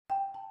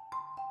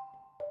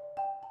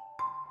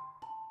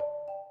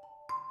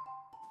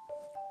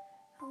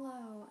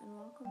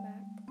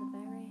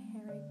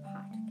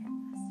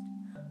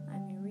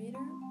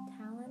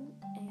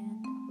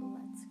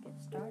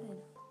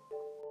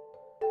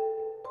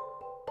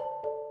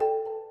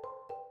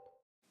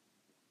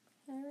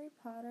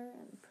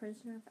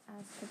Prisoner of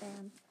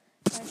Azkaban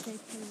by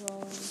J.K.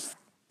 Rowling.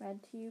 Read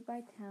to you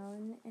by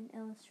Talon and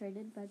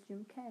illustrated by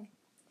Jim Kay.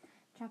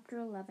 Chapter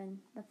 11,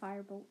 The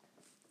Firebolt.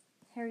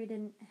 Harry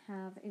didn't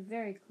have a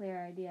very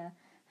clear idea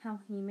how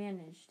he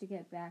managed to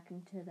get back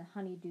into the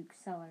Honeyduke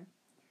cellar,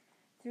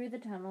 through the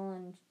tunnel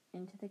and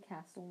into the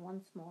castle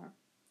once more.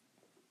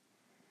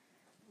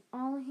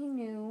 All he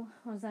knew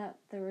was that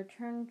the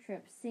return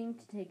trip seemed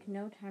to take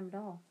no time at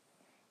all,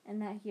 and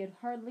that he had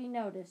hardly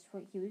noticed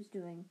what he was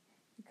doing,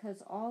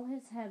 because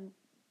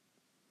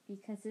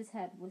his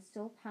head was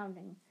still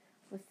pounding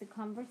with the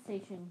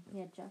conversation he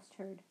had just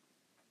heard.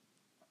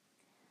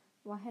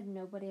 Why had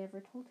nobody ever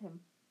told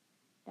him?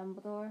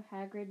 Dumbledore,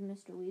 Hagrid,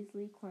 Mr.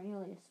 Weasley,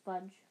 Cornelius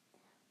Fudge.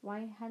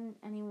 Why hadn't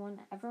anyone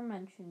ever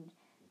mentioned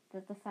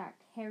that the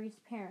fact Harry's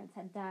parents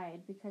had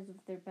died because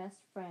their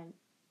best friend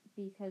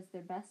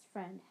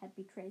had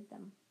betrayed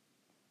them?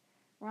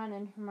 Ron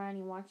and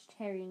Hermione watched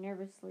Harry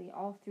nervously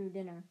all through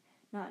dinner,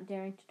 not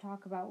daring to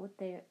talk about what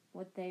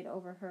they'd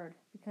overheard,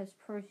 because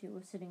Percy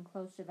was sitting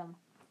close to them.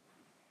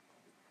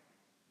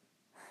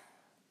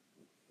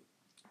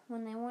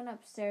 When they went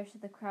upstairs to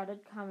the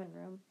crowded common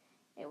room,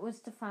 it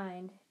was to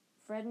find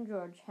Fred and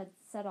George had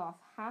set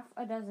off half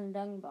a dozen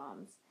dung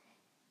bombs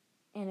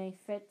in a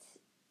fit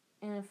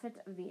of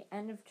the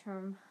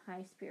end-of-term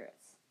high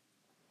spirits.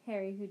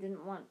 Harry, who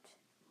didn't want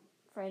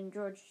Fred and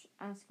George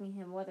asking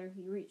him whether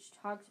he reached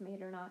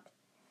Hogsmeade or not,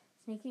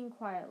 sneaking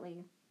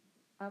quietly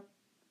up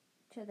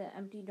to the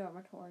empty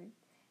dormitory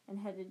and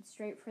headed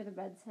straight for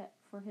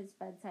his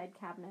bedside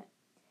cabinet.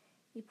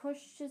 He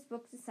pushed his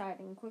books aside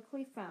and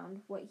quickly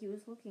found what he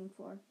was looking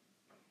for: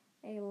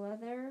 a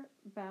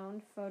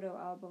leather-bound photo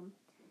album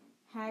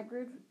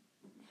Hagrid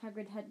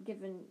had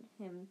given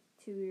him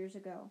 2 years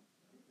ago,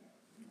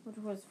 which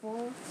was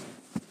full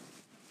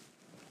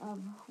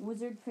of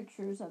wizard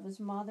pictures of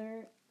his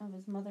mother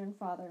and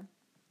father.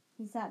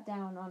 He sat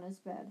down on his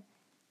bed,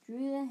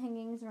 drew the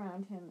hangings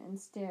around him, and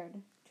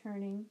started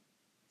turning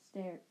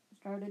the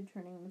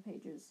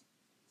pages,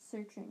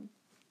 searching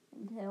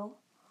until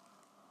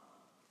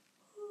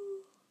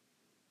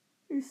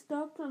he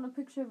stopped on a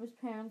picture of his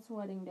parents'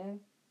 wedding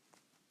day.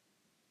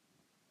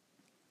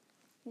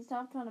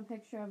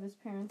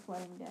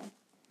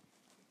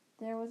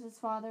 There was his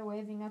father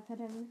waving up at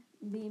him,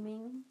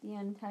 beaming, the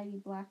untidy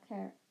black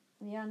hair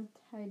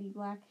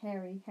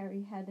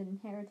Harry had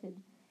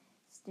inherited,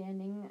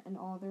 standing in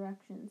all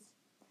directions.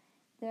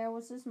 There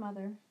was his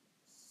mother,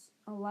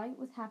 alight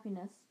with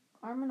happiness,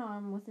 arm in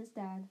arm with his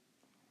dad.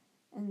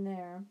 And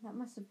that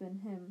must have been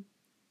him,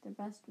 their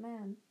best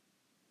man.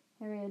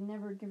 Harry had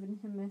never given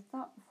him a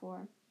thought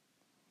before.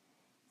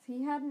 If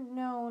he hadn't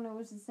known it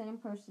was the same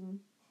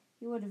person,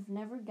 he would have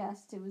never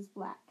guessed it was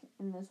black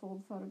in this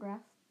old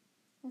photograph.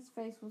 His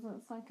face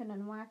wasn't sunken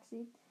and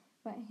waxy,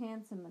 but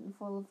handsome and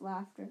full of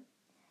laughter.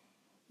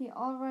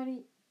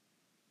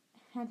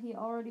 Had he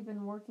already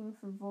been working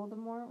for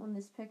Voldemort when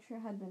this picture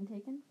had been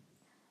taken?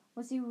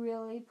 Was he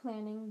already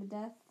planning the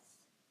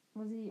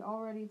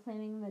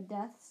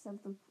deaths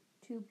of the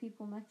two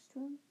people next to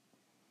him?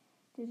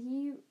 Did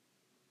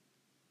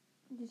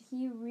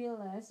he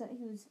realize that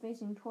he was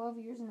facing 12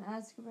 years in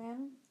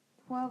Azkaban?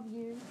 12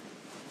 years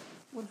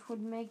which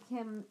would make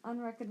him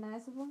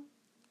unrecognizable?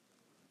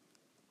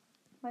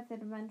 But the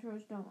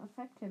Dementors don't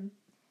affect him,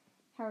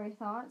 Harry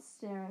thought,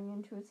 staring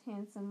into his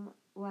handsome,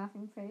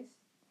 laughing face.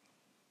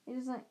 He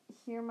doesn't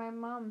hear my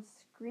mom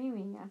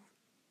screaming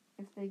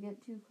if they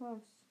get too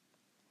close.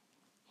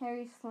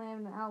 Harry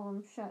slammed the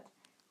album shut,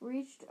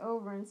 reached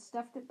over and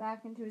stuffed it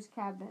back into his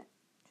cabinet,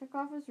 took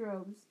off his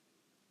robes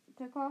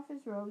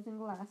and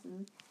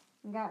glasses,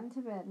 and got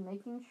into bed,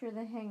 making sure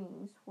the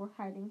hangings were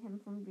hiding him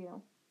from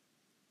view.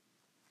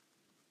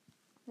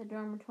 The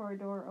dormitory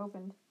door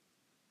opened.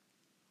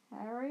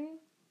 "Harry?"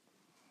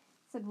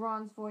 said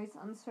Ron's voice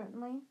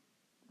uncertainly,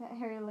 but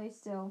Harry lay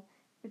still,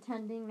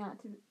 pretending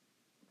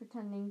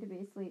to be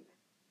asleep.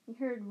 He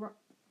heard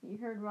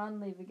Ron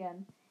leave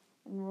again,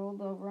 and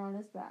rolled over on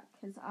his back,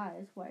 his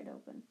eyes wide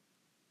open.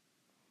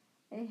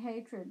 A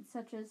hatred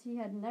such as he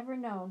had never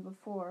known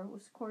before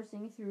was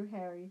coursing through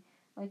Harry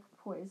like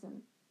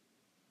poison.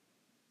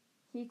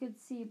 He could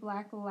see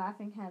Black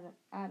laughing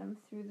at him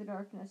through the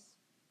darkness,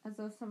 as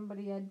though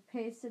somebody had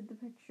pasted the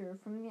picture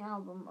from the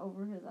album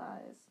over his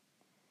eyes.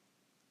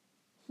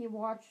 He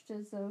watched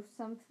as though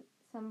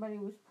somebody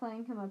was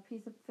playing him a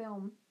piece of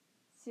film.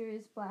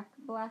 Sirius Black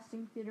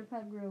blasting Peter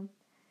Pettigrew,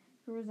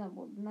 who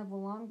resembled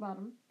Neville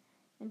Longbottom,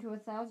 into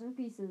 1,000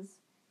 pieces.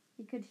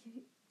 He could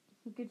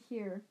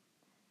hear,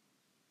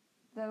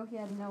 though he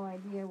had no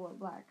idea what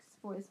Black's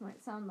voice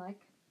might sound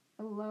like,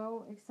 a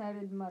low,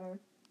 excited mutter.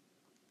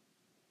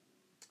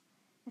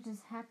 "It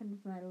has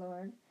happened, my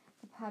lord.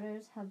 The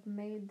Potters have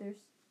made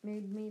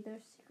me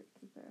their secret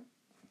keeper."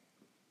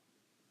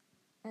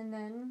 And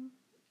then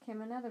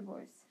came another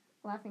voice,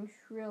 laughing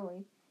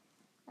shrilly,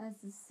 as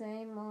the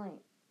same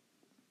laugh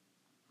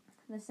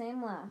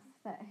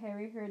that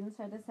Harry heard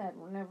inside his head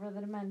whenever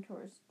the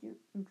Dementors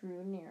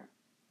drew near.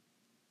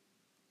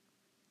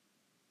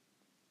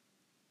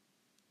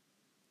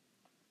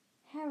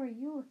 "Harry,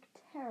 you look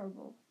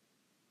terrible."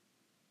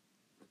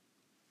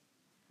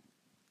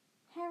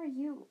 Harry,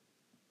 you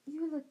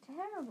look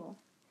terrible.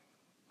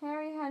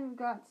 Harry hadn't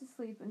got to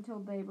sleep until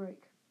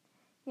daybreak.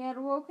 He had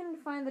awoken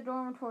to find the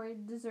dormitory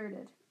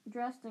deserted,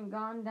 dressed and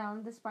gone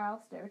down the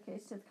spiral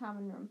staircase to the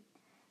common room.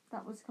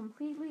 That was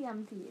completely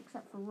empty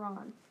except for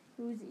Ron,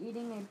 who was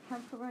eating a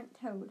peppermint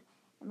toad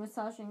and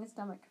massaging his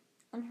stomach,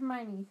 and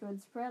Hermione, who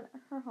had spread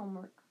her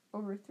homework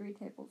over 3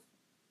 tables.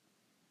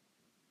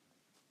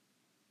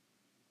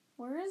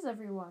 "Where is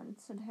everyone?"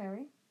 said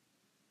Harry.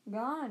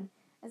 "Gone.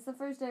 It's the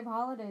first day of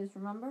holidays,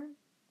 remember?"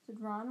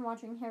 said Ron,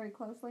 watching Harry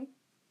closely.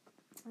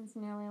 "It's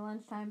nearly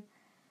lunchtime.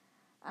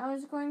 I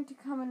was going to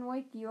come and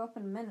wake you up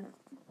in a minute."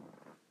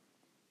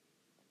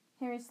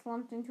 Harry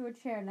slumped into a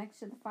chair next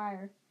to the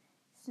fire.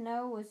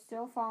 Snow was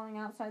still falling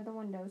outside the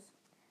windows.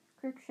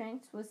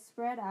 Crookshanks was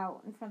spread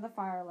out in front of the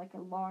fire like a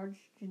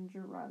large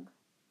ginger rug.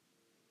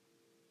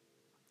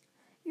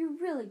 "You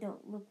really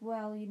don't look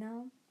well, you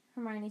know,"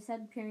 Hermione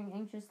said, peering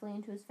anxiously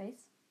into his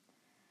face.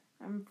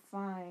 "I'm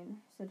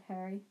fine," said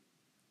Harry.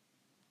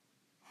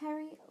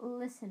 "Harry,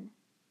 listen."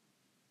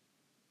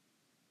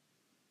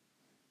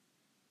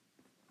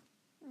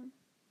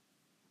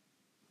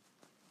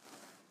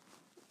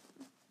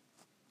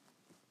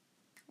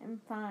 "I'm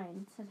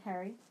fine," said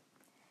Harry.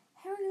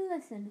 "Harry,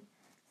 listen,"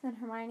 said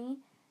Hermione,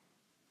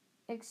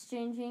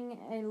 exchanging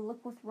a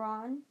look with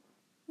Ron.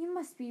 "You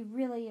must be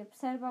really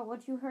upset about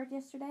what you heard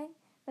yesterday,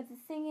 but the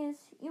thing is,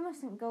 you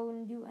mustn't go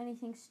and do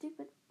anything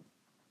stupid."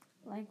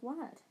 "Like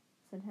what?"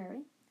 said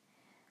Harry.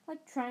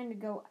 "Like trying to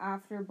go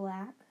after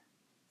Black,"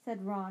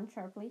 said Ron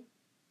sharply.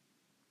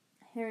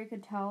 Harry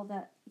could tell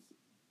that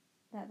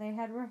they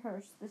had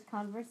rehearsed this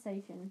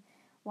conversation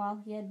while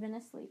he had been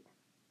asleep.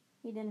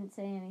 He didn't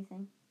say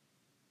anything.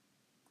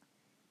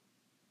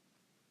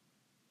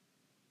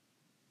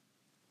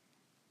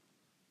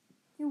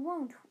 "You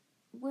won't,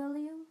 will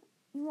you?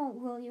 You won't,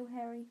 will you,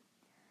 Harry?"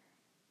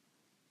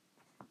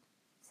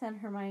 said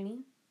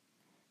Hermione.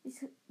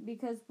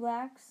 "Because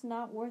Black's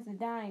not worth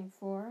dying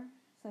for,"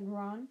 said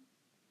Ron.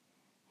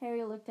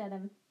 Harry looked at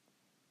him.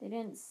 They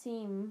didn't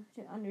seem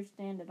to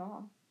understand at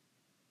all.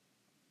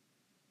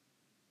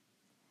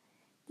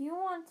 "Do you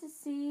want to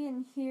see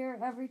and hear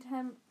every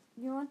time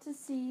a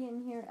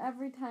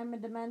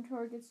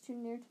Dementor gets too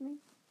near to me?"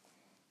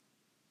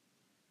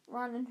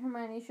 Ron and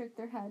Hermione shook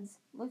their heads,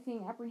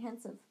 looking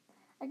apprehensive.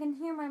 "I can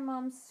hear my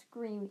mom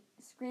screaming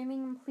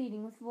and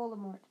pleading with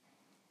Voldemort.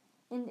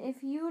 And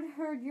if you'd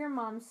heard your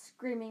mom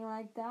screaming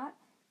like that,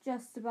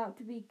 just about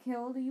to be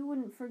killed, you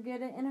wouldn't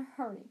forget it in a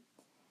hurry.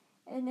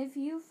 And if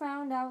you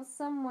found out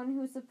someone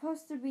who's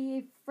supposed to be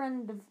a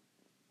friend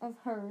of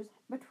hers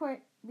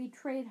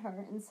betrayed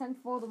her and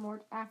sent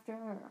Voldemort after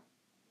her."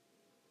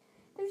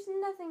 "There's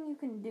nothing you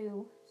can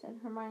do," said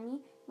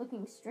Hermione,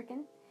 looking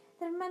stricken.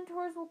 "The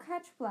Dementors will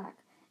catch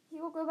Black. He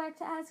will go back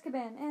to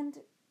Azkaban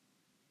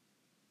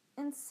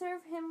and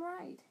serve him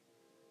right."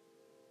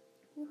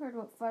 "You heard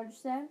what Fudge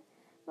said.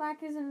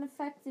 Black isn't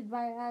affected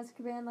by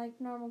Azkaban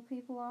like normal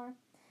people are.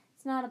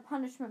 It's not a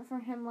punishment for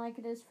him like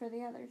it is for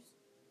the others."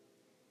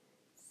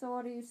 "So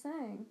what are you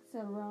saying?"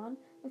 said Ron,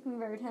 looking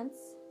very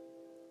tense.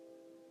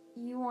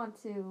 "You want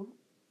to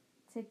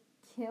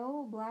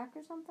kill Black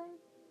or something?"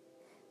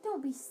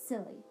 "Don't be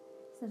silly,"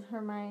 said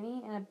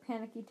Hermione in a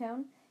panicky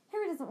tone.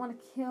 "Harry doesn't want to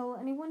kill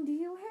anyone, do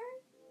you,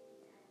 Harry?"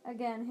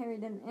 Again, Harry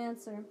didn't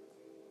answer.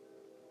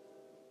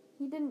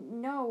 He didn't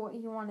know what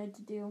he wanted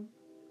to do.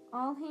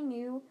 All he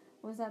knew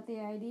was that the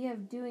idea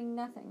of doing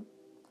nothing,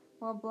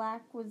 while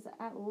Black was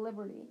at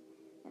liberty,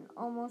 and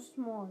almost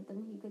more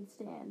than he could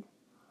stand.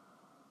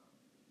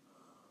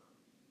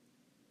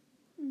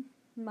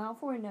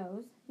 "Malfoy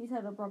knows," he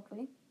said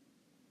abruptly.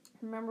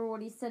 "Remember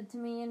what he said to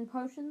me in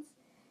Potions?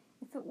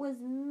 If it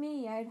was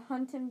me, I'd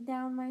hunt him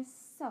down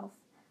myself.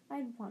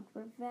 I'd want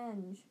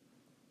revenge."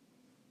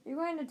 "You're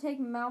going to take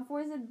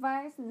Malfoy's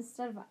advice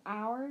instead of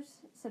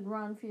ours?" said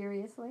Ron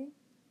furiously.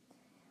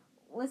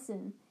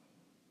 Listen,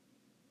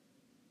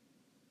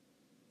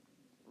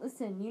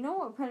 you know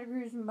what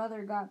Pettigrew's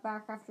mother got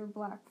back after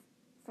Black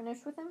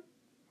finished with him?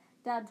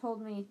 Dad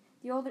told me.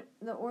 The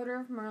Order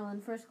of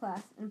Merlin, first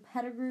class, and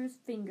Pettigrew's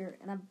finger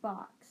in a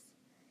box.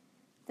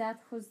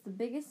 That was the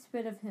biggest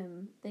bit of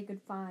him they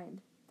could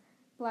find.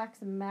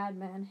 Black's a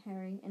madman,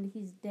 Harry, and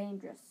he's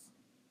dangerous."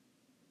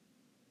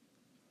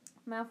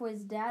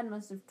 "Malfoy's dad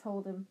must have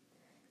told him,"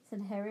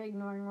 said Harry,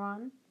 ignoring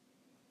Ron,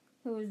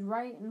 who was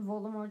right in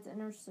Voldemort's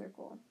inner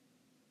circle.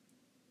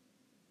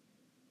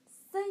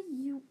 Say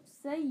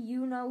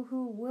you know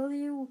who, will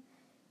you?"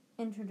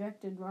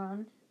 interjected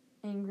Ron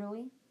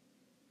angrily.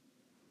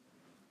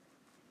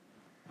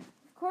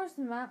 Of course,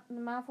 the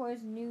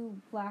Malfoys knew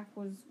Black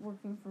was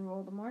working for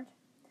Voldemort,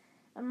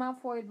 and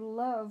Malfoy'd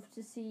love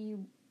to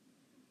see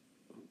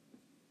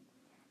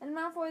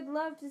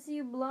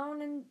you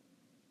blown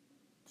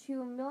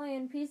into a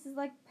million pieces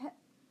like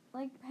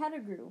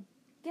Pettigrew.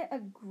 Get a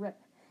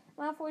grip.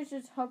 Malfoy's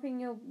just hoping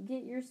you'll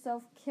get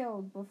yourself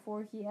killed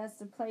before he has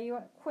to play you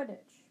at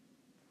Quidditch."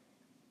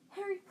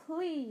 "Harry,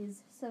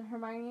 please," said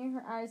Hermione,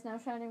 her eyes now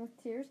shining with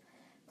tears.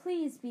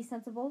 "Please be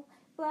sensible.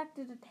 Black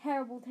did a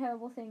terrible,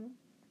 terrible thing.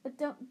 But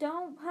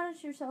don't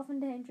punish yourself in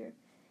danger.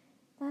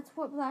 That's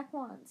what Black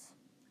wants.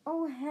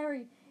 Oh,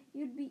 Harry,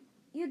 you'd be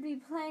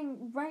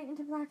playing right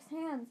into Black's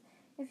hands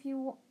if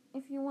you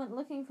went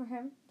looking for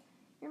him.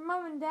 Your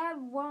mom and dad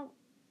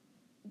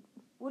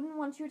wouldn't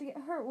want you to get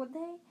hurt, would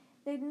they?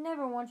 They'd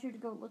never want you to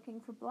go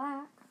looking for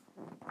Black.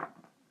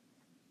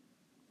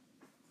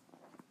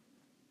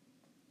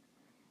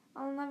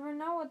 I'll never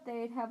know what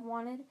they'd have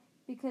wanted,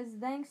 because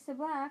thanks to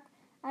Black,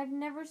 I've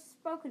never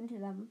spoken to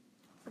them,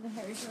 said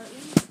Harry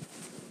shortly.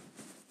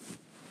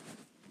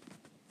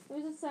 There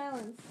was a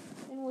silence,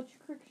 in which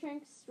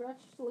Crookshanks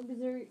stretched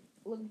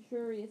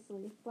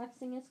luxuriously,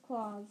 flexing his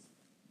claws.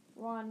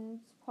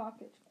 Ron's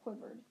pocket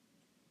quivered.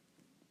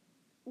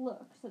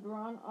 Look, said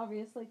Ron,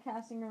 obviously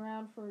casting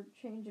around for a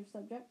change of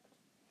subject.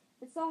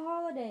 It's the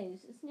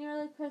holidays. It's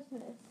nearly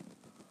Christmas.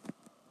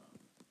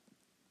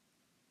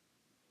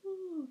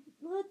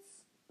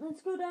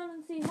 Let's go down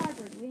and see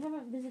Hagrid. We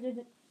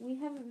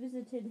haven't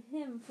visited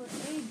him for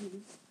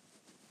ages.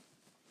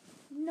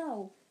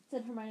 No,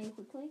 said Hermione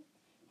quickly.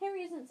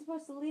 Harry isn't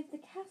supposed to leave the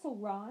castle,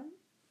 Ron.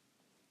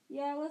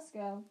 Yeah, let's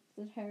go,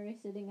 said Harry,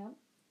 sitting up.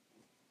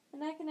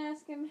 And I can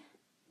ask him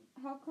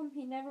how come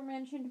he never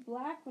mentioned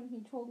Black when he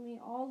told me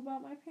all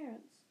about my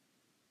parents.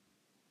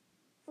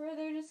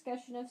 Further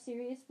discussion of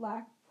Sirius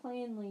Black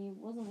plainly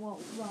wasn't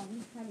what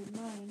Ron had in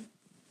mind.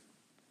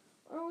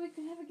 Or we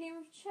could have a game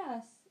of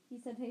chess, he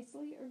said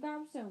hastily, or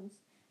gobstones.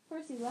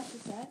 Percy left the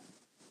set.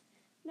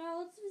 No,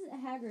 let's visit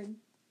Hagrid,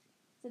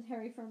 said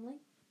Harry firmly.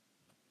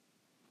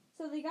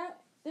 So they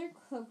got their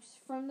cloaks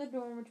from the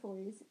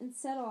dormitories and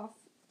set off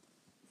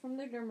through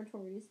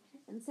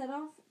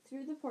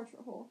the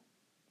portrait hole.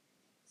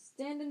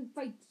 Stand and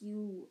fight,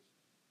 you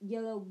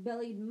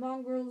yellow-bellied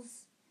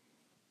mongrels!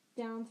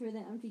 Down through the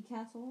empty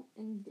castle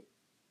and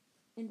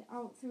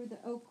out through the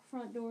oak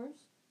front doors.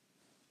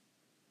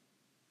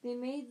 They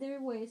made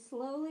their way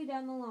slowly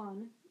down the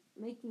lawn,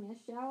 making a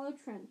shallow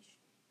trench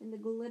in the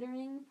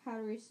glittering,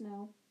 powdery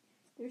snow,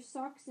 their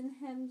socks and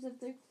hems of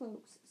their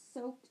cloaks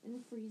soaked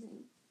and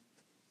freezing.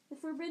 The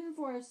Forbidden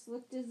Forest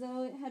looked as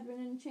though it had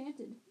been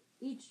enchanted,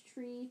 each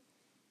tree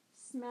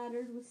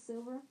smattered with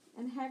silver,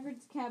 and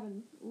Hagrid's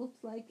cabin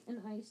looked like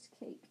an iced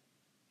cake.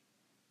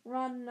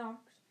 Ron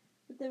knocked,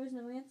 but there was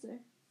no answer.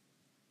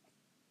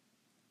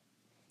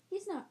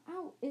 He's not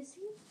out, is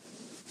he?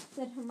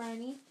 Said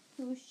Hermione,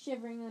 who was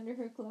shivering under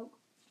her cloak.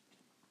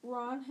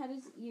 Ron had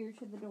his ear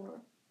to the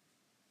door.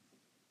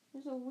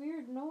 There's a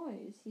weird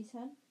noise, he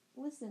said.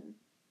 Listen,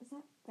 is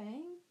that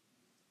Fang?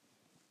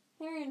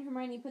 Harry and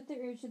Hermione put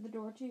their ears to the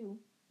door, too.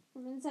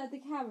 From inside the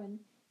cabin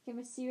came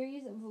a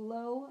series of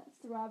low,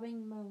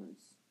 throbbing moans.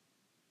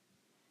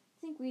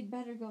 I think we'd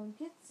better go and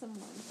get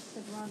someone,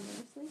 said Ron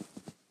nervously.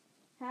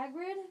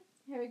 Hagrid?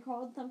 Harry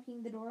called,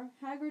 thumping the door.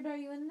 Hagrid, are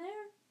you in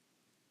there?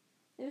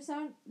 There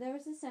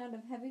was a sound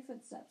of heavy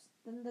footsteps.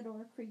 Then the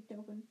door creaked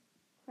open.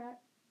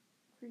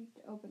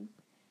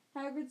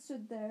 Hagrid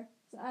stood there,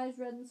 his eyes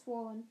red and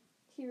swollen,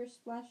 tears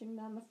splashing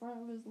down the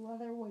front of his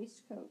leather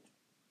waistcoat.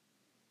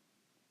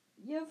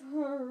 You've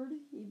heard,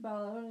 he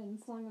bellowed and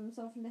flung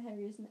himself onto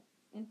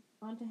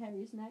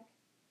Harry's neck.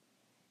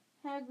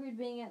 Hagrid,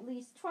 being at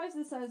least twice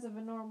the size of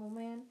a normal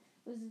man,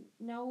 was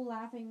no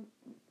laughing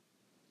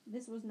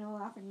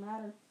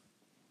matter.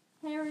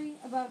 Harry,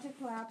 about to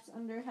collapse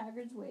under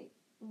Hagrid's weight,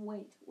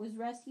 was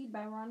rescued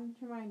by Ron and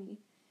Hermione,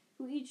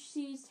 who each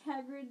seized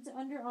Hagrid's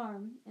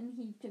underarm and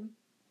heaved him.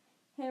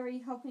 Harry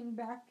helping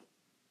back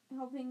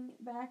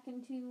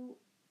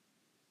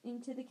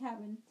into the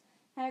cabin.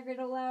 Hagrid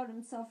allowed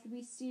himself to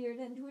be steered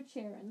into a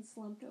chair and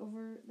slumped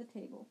over the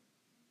table,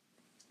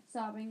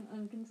 sobbing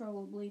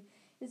uncontrollably,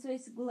 his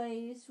face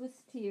glazed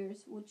with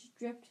tears which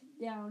dripped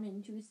down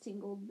into his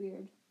tangled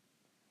beard.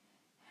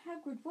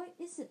 Hagrid, what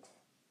is it?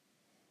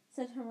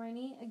 Said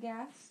Hermione,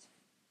 aghast.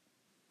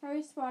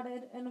 Harry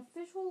spotted an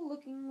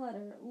official-looking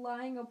letter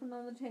lying open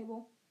on the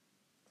table.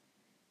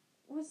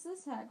 What's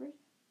this, Hagrid?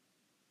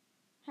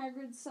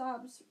 Hagrid's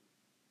sobs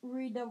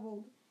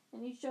redoubled,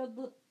 and he shoved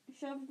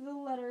the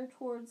letter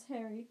towards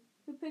Harry,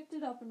 who picked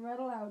it up and read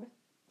aloud.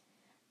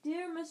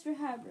 Dear Mr.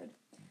 Hagrid,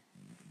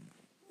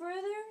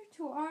 further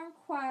to our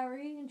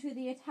inquiry into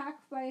the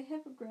attack by a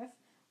hippogriff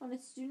on the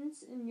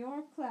students in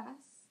your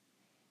class,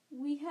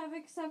 we have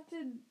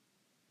accepted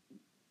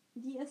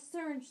the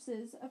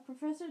assurances of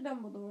Professor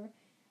Dumbledore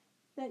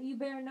that you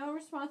bear no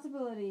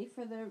responsibility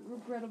for the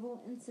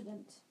regrettable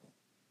incident.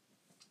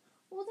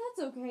 Well,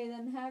 that's okay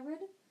then, Hagrid,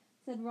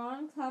 said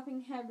Ron,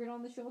 clapping Hagrid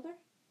on the shoulder.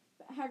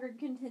 But Hagrid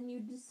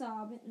continued to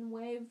sob and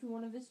waved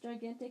one of his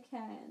gigantic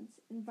hands,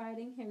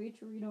 inviting Harry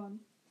to read on.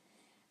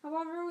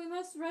 However, we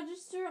must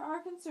register our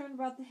concern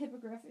about the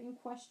hippogriff in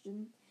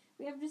question.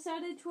 We have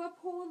decided to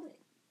uphold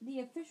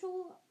the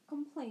official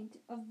complaint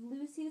of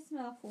Lucius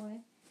Malfoy,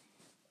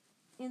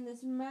 and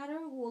this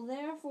matter will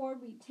therefore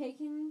be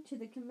taken to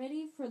the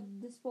Committee for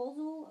the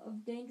Disposal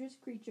of Dangerous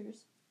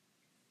Creatures.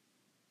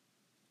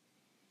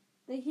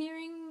 The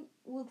hearing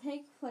will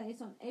take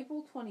place on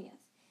April 20th,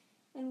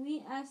 and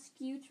we ask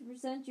you to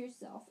present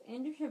yourself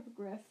and your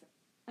hippogriff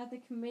at the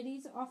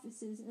Committee's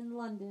offices in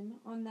London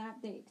on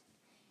that date.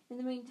 In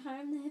the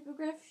meantime, the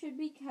hippogriff should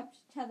be kept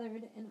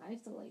tethered and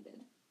isolated.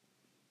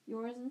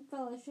 yours in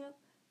fellowship.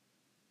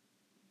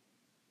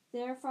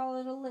 There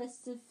followed a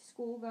list of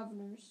school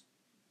governors.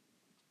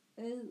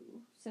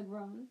 "Ooh," said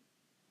Ron.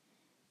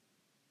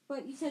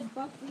 "But you said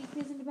Buckbeak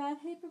isn't a bad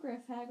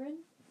hippogriff,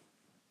 Hagrid."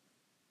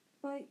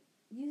 "But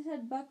you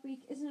said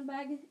Buckbeak isn't a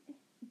bad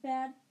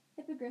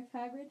hippogriff,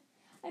 Hagrid.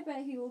 I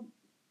bet he'll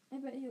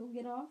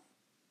get off."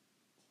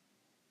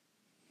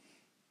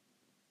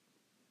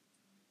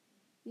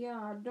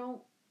 "Yeah,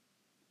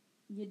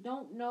 you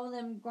don't know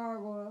them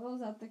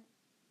gargoyles at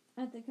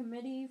the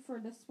Committee for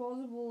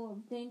Disposal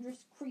of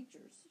Dangerous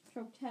Creatures,"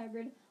 choked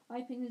Hagrid,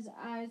 wiping his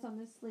eyes on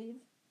his sleeve.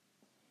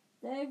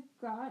 They've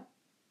got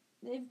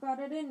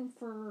it in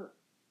for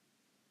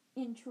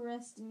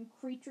interesting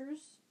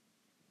creatures."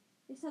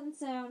 A sudden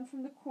sound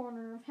from the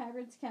corner of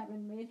Hagrid's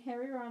cabin made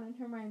Harry, Ron, and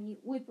Hermione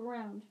whip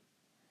around.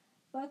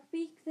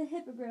 Buckbeak the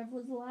hippogriff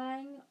was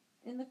lying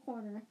in the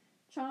corner,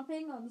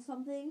 chomping on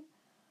something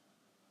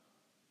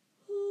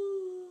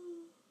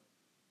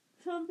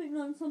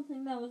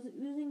that was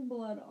oozing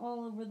blood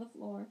all over the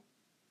floor.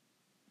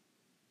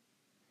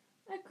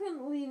 "I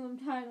couldn't leave him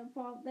tied up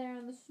out there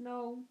in the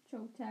snow,"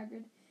 choked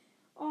Hagrid,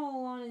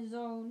 "all on his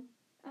own.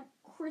 At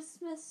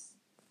Christmas."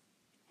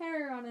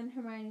 Harry, Ron, and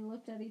Hermione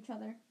looked at each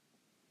other.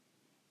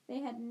 They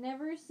had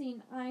never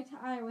seen eye to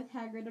eye with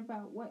Hagrid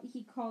about what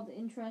he called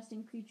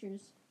interesting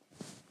creatures,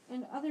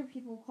 and other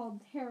people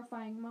called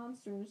terrifying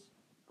monsters.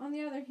 On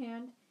the other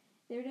hand,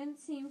 there didn't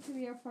seem to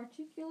be a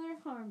particular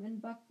harm in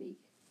Buckbeak.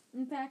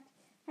 In fact,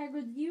 by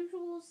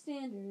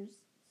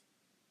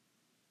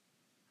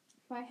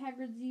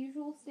Hagrid's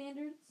usual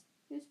standards,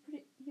 he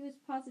was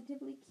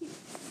positively cute.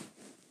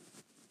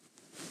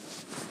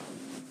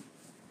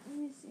 Let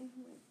me see how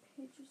many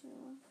pages are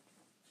left.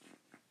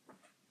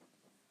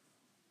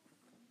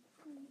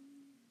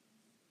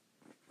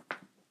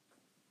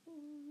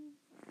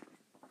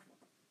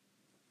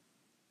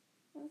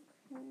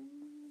 Okay, a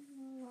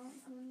lot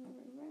more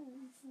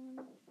read.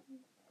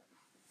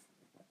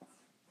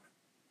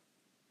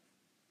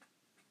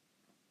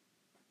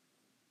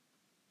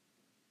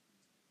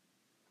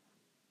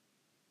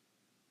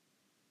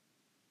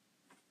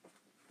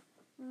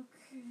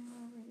 Okay,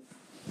 alright.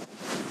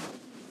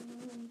 I'm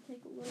going to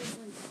take a little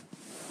break.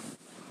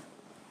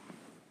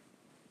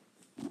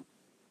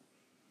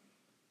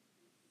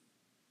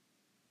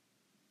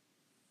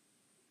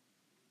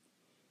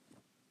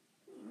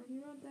 You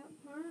read that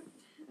part?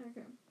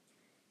 Okay.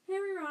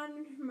 Harry, Ron,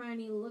 and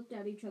Hermione looked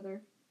at each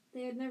other.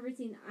 They had never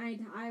seen eye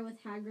to eye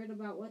with Hagrid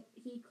about what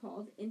he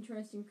called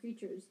interesting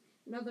creatures,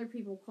 and other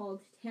people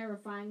called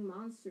terrifying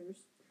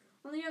monsters.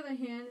 On the other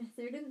hand,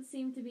 there didn't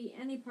seem to be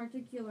any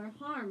particular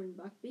harm in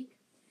Buckbeak.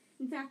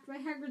 In fact, by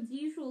Hagrid's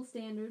usual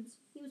standards,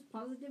 he was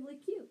positively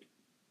cute.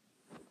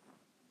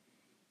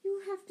 "You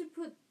have to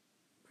put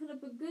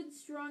up a good,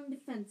 strong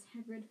defense,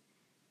 Hagrid,"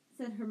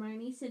 said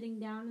Hermione, sitting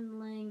down and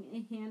laying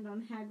a hand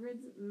on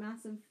Hagrid's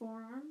massive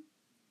forearm.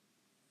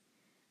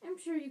 "I'm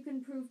sure you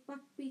can prove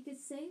Buckbeak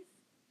is safe."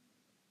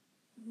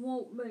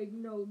 "Won't make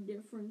no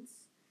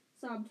difference,"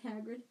 sobbed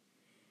Hagrid.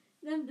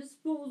 Them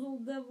disposal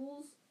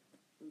devils.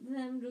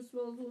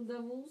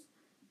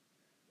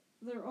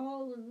 They're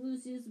all in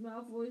Lucius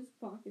Malfoy's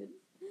pocket.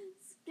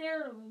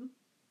 Scared of him.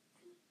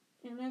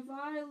 And if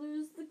I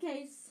lose the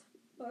case,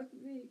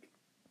 Buckbeak..."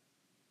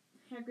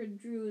 Hagrid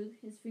drew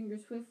his finger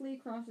swiftly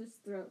across his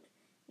throat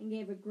and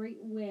gave a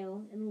great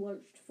wail and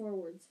lurched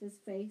forwards, his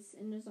face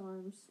in his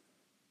arms.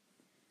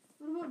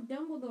 "What about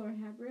Dumbledore,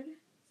 Hagrid?"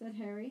 said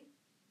Harry.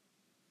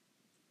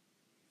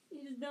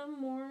 "He's done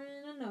more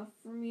than enough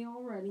for me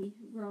already,"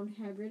 groaned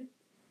Hagrid.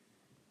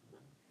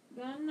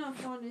 "Got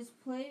enough on his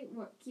plate,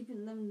 what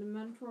keeping them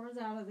Dementors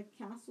out of the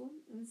castle,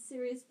 and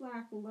Sirius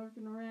Black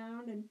lurking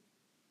around, and..."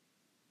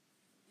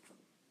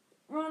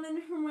 Ron and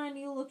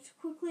Hermione looked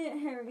quickly at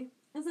Harry,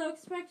 as though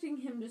expecting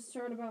him to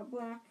start about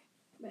Black,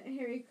 but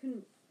Harry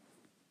couldn't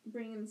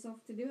bring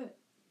himself to do it.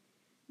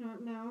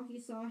 Not now he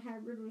saw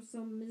Hagrid was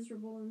so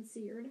miserable and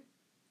seared.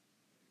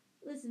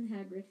 "Listen,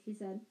 Hagrid," he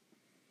said.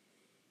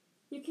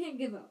 "You can't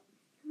give up.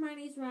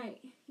 Hermione's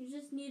right. You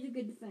just need a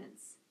good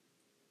defense.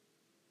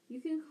 You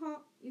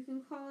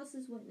can call us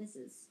as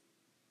witnesses."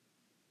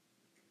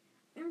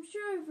 "I'm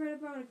sure I've read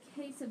about a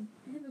case of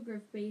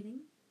hippogriff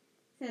baiting,"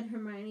 said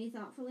Hermione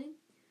thoughtfully,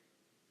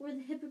 "where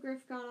the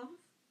hippogriff got off.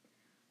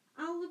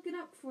 I'll look it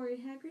up for you,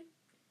 Hagrid,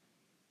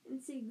 and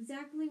see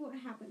exactly what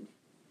happened."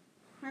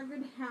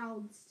 Hagrid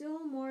howled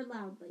still more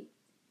loudly.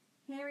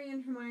 Harry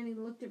and Hermione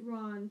looked at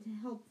Ron to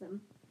help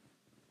them.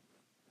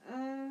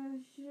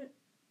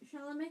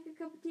 Shall I make a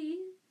cup of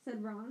tea?"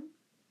 said Ron.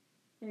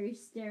 Harry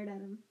stared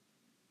at him.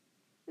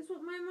 "It's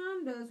what my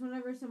mom does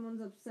whenever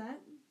someone's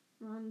upset,"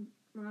 Ron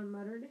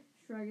muttered,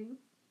 shrugging.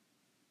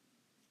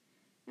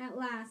 At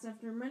last,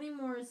 after many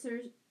more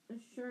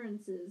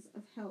assurances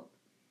of help,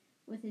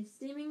 with a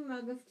steaming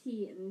mug of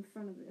tea in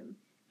front of him,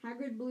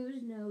 Hagrid blew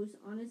his nose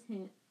on his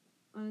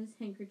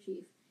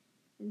handkerchief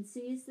and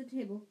seized the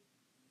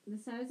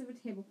size of a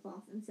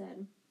tablecloth and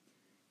said,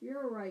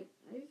 "You're right.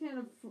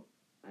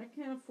 I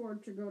can't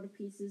afford to go to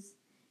pieces.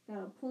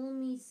 Gotta pull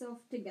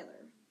meself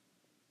together."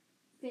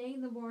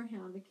 Fang the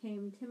boarhound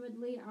came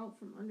timidly out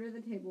from under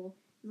the table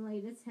and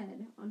laid its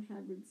head on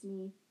Hagrid's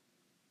knee.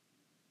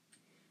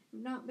 "I've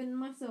not been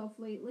myself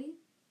lately,"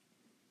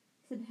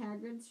 said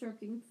Hagrid,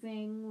 stroking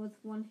Fang with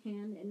one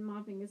hand and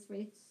mopping his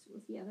face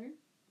with the other.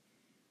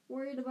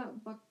 "Worried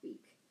about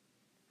Buckbeak."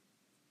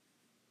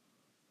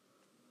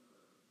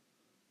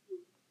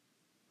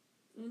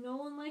 "And no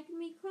one liking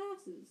me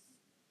classes."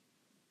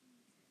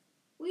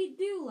 "We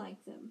do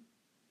like them."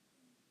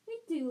 "We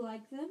do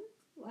like them,"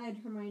 lied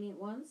Hermione at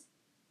once.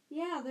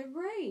 "Yeah, they're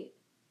great,"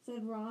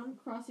 said Ron,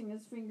 crossing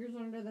his fingers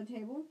under the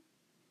table.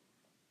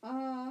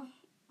 How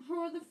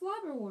are the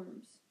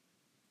flabberworms?"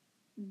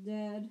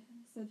 "Dead,"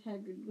 said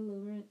Hagrid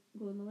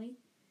gloomily.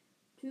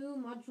 "Too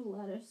much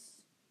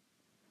lettuce."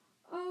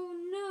 "Oh,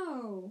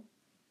 no,"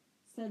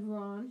 said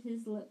Ron,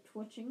 his lip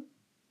twitching.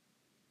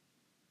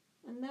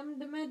 "And them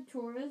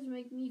Dementors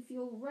make me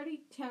feel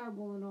ruddy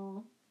terrible and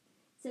all,"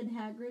 said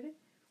Hagrid,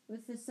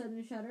 with a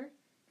sudden shudder.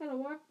 "Gotta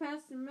walk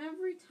past them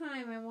every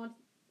time I want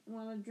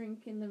a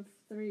drink in the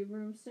 3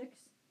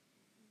 broomsticks.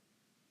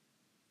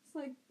 It's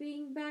like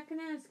being back in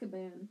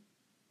Azkaban."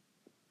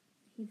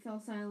 He fell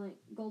silent,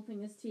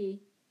 gulping his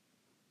tea.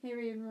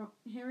 Harry,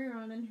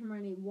 Ron, and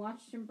Hermione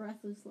watched him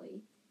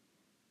breathlessly.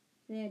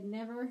 They had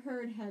never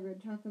heard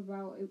Hagrid talk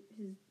about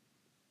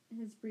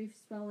his brief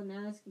spell in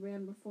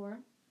Azkaban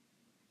before.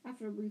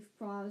 After a brief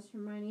pause,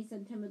 Hermione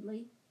said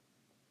timidly,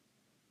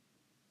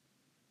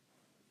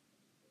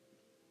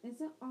 "Is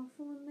it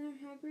awful in there,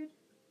 Hagrid?"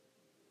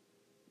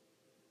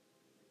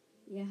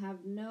 "You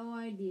have no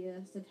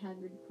idea," said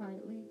Hagrid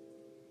quietly.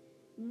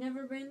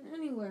 "Never been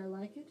anywhere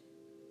like it.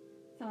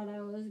 Thought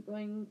I was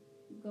going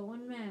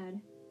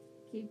mad.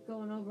 Keep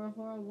going over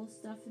horrible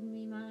stuff in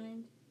me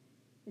mind.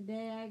 The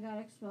day I got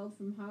expelled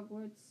from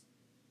Hogwarts.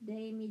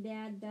 Day me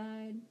dad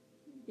died.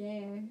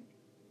 Day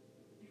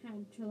I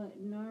had to let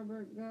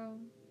Norbert go."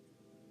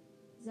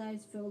 His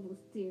eyes filled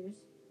with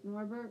tears.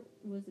 Norbert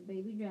was the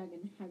baby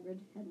dragon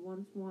Hagrid had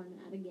once won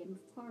at a game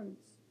of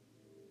cards.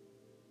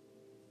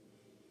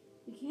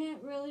 "You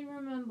can't really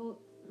remember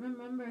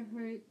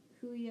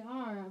who you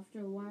are after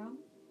a while,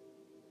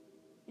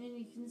 and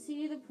you can't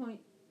see the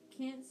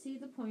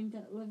point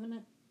at living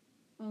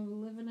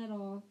at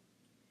all.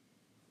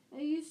 I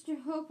used to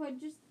hope I'd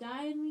just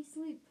die in me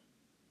sleep.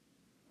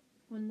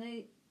 When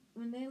they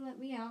let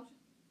me out,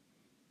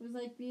 it was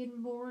like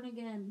being born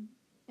again.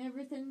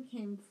 Everything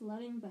came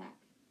flooding back.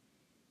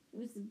 It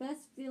was the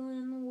best feeling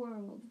in the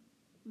world.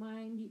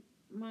 Mind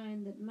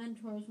that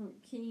mentors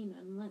weren't keen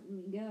on letting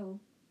me go."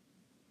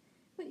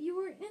 "But you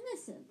were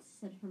innocent,"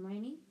 said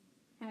Hermione.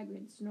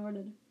 Hagrid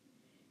snorted.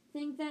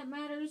 "Think that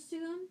matters to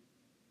them?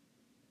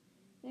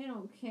 They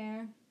don't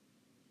care.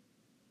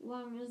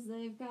 Long as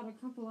they've got a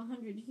couple of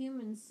 100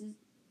 humans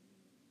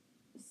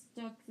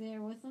stuck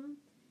there with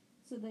them,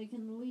 so they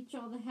can leech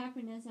all the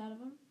happiness out of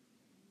them.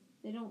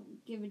 They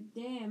don't give a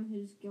damn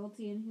who's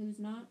guilty and who's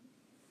not."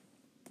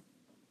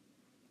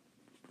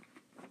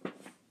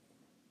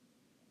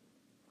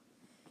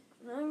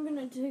 I'm going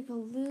to take a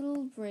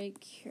little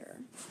break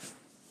here.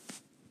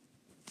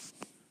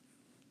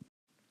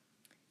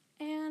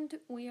 And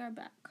we are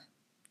back.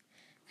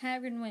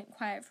 Hagrid went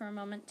quiet for a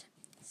moment,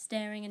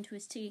 staring into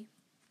his tea.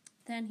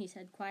 Then he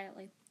said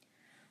quietly,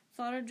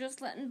 "Thought of just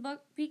letting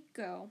Buckbeak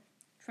go,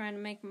 trying to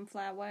make him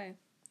fly away.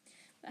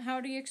 But how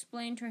do you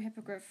explain to a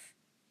hippogriff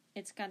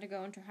it's got to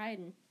go into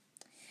hiding?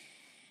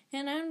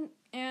 And I'm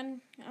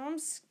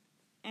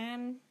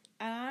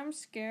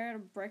scared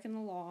of breaking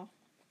the law."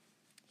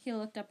 He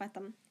looked up at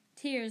them,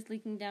 tears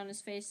leaking down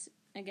his face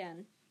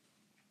again.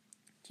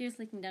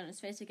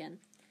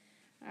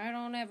 "I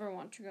don't ever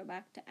want to go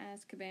back to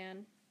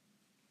Azkaban."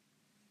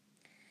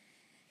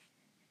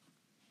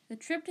 The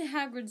trip to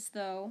Hagrid's,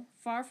 though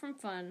far from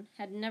fun,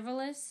 had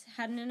nevertheless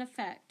had an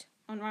effect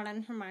on Ron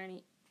and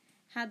Hermione.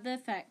 Had the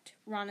effect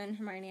Ron and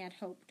Hermione had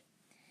hoped.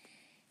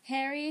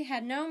 Harry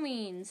had no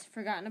means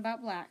forgotten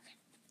about Black.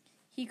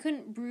 He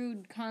couldn't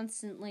brood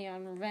constantly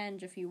on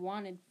revenge if he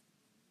wanted.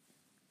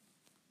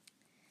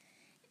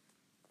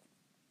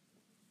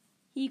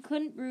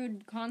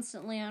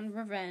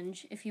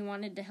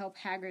 To help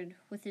Hagrid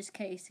with his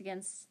case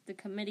against the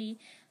Committee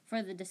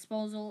for the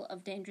Disposal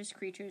of Dangerous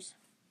Creatures.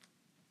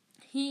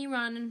 He,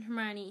 Ron, and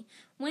Hermione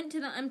went to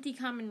the empty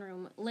common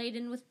room,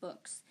 laden with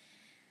books,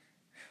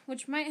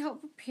 which might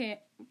help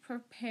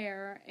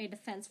prepare a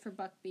defense for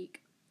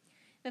Buckbeak.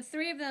 The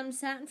 3 of them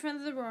sat in front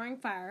of the roaring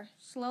fire,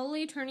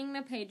 slowly turning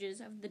the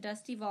pages of the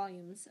dusty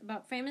volumes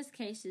about famous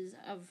cases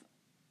of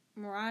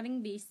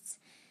marauding beasts,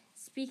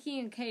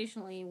 speaking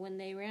occasionally when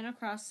they ran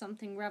across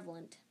something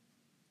relevant.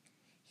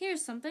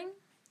 "Here's something.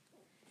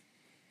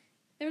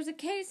 There was a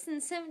case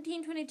in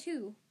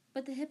 1722,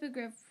 but the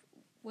hippogriff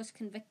was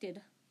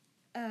convicted.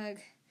 Ugh,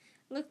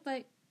 look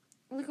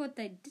what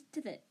they did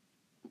to it.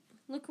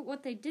 Look at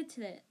what they did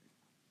to it.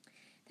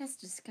 That's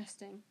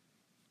disgusting.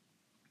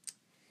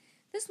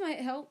 This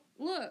might help.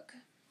 Look.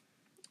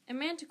 A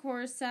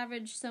manticore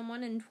savaged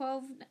someone in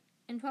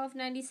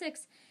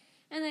 1296,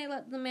 and they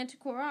let the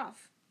manticore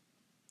off.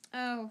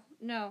 Oh,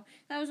 no,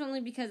 that was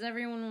only because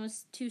everyone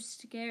was too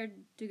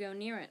scared to go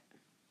near it."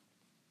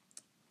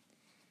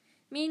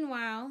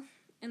 Meanwhile,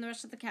 in the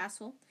rest of the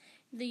castle,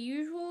 the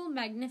usual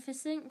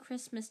magnificent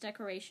Christmas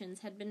decorations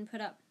had been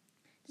put up,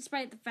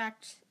 despite the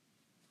fact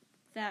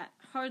that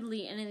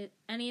hardly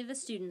any of the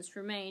students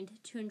remained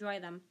to enjoy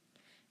them.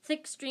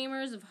 Thick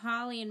streamers of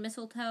holly and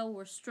mistletoe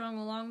were strung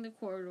along the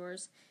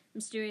corridors.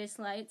 Mysterious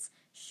lights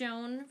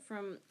shone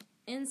from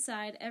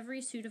inside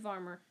every suit of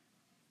armor,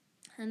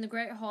 and the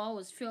great hall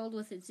was filled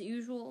with its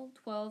usual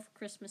 12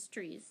 Christmas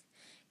trees,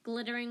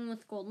 glittering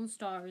with golden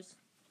stars.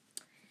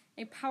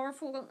 A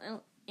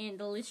powerful and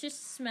delicious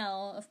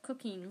smell of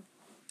cooking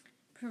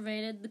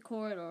pervaded the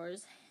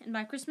corridors, and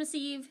by Christmas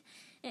Eve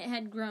it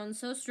had grown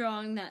so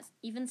strong that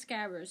even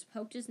Scabbers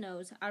poked his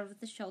nose out of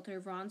the shelter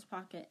of Ron's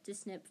pocket to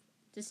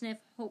sniff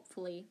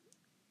hopefully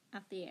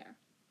at the air.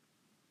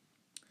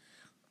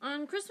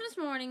 On Christmas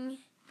morning,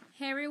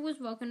 Harry was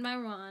woken by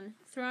Ron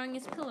throwing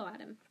his pillow at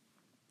him.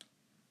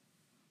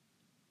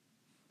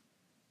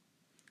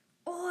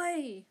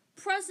 "Oi!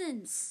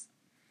 Presents!"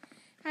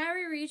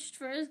 Harry reached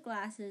for his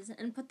glasses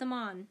and put them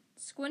on,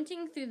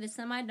 squinting through the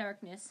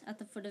semi-darkness at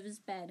the foot of his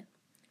bed,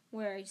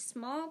 where a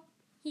small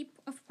heap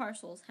of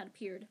parcels had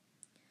appeared.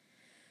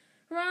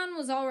 Ron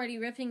was already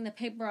ripping the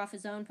paper off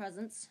his own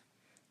presents.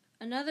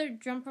 "Another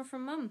jumper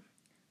from Mum.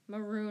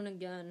 Maroon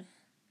gun.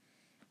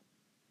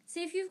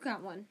 See if you've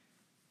got one."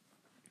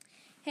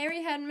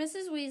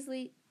 Mrs.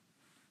 Weasley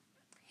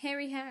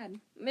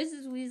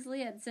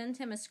had sent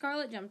him a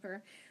scarlet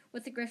jumper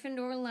with a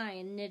Gryffindor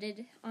lion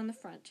knitted on the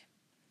front.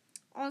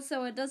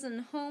 Also a dozen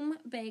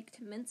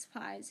home-baked mince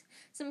pies,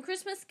 some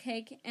Christmas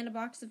cake, and a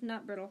box of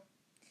nut brittle.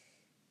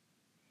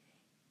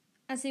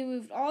 As he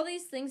moved all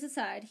these things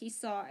aside, he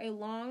saw a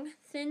long,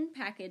 thin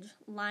package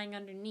lying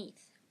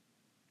underneath.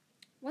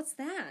 "What's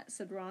that?"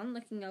 said Ron,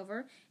 looking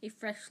over, a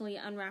freshly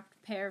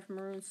unwrapped pair of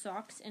maroon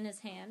socks in his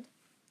hand.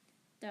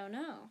 "Don't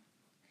know."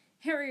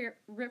 Harry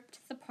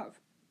ripped the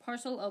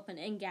parcel open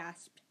and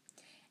gasped.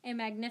 A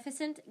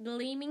magnificent,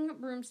 gleaming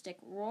broomstick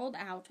rolled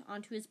out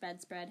onto his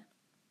bedspread.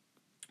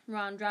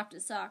 Ron dropped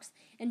his socks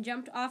and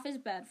jumped off his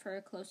bed for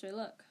a closer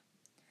look.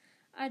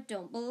 "I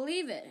don't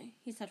believe it,"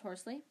 he said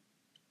hoarsely.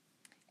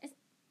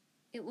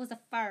 It was a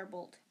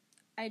firebolt,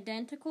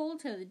 identical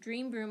to the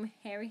dream broom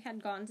Harry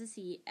had gone to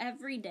see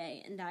every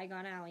day in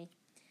Diagon Alley.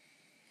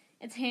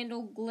 Its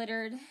handle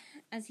glittered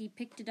as he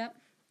picked it up.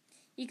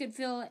 He could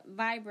feel it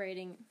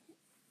vibrating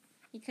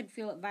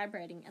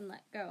and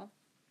let go.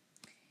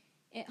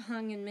 It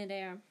hung in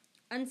midair,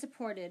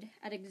 unsupported,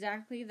 at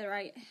exactly the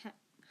right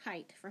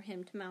height for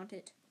him to mount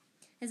it.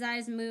 His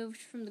eyes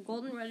moved from the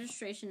golden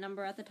registration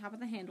number at the top of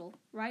the handle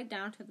right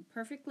down to the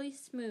perfectly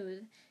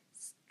smooth,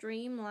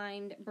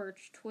 streamlined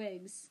birch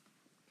twigs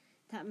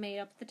that made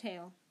up the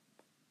tail.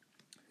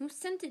 "Who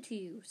sent it to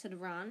you?" said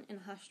Ron in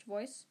a hushed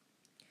voice.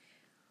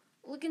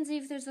 "Look and see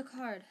if there's a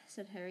card,"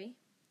 said Harry.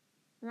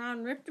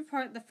 Ron ripped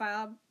apart the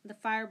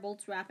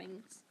firebolt's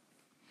wrappings.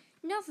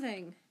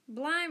 "Nothing!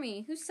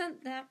 Blimey, who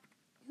spent that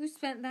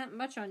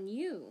much on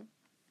you?"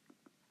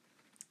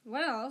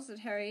 "Well," said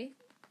Harry,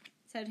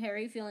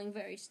 feeling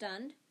very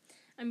stunned,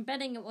 "I'm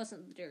betting it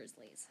wasn't the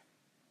Dursleys."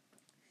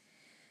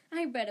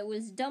 "I bet it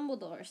was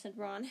Dumbledore," said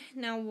Ron,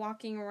 now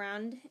walking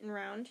around and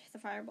round the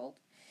firebolt,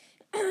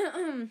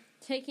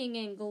 taking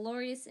in every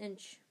glorious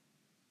inch.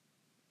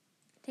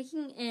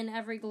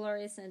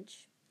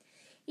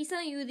 "He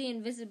sent you the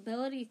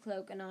invisibility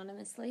cloak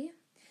anonymously."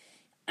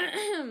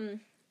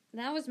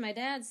 "That was my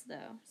dad's,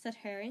 though," said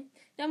Harry.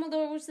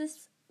 "Dumbledore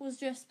was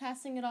just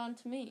passing it on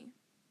to me."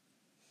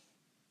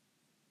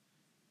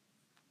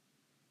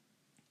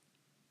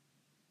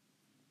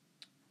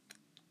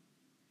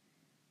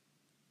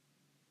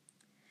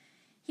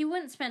 "He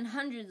wouldn't spend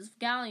hundreds of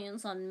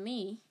galleons on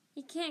me.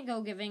 He can't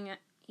go giving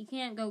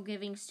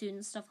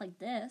students stuff like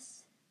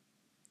this."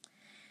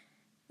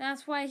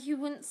 "That's why he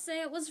wouldn't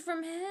say it was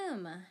from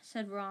him,"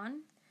 said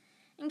Ron.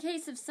 In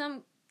case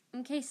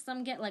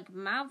some get like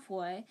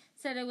Malfoy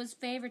said it was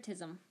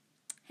favoritism."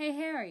 "Hey,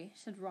 Harry,"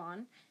 said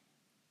Ron.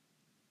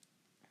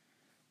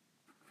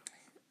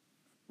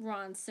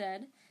 Ron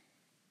said.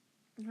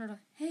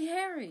 "Hey,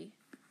 Harry."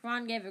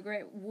 Ron gave a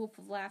great whoop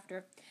of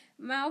laughter.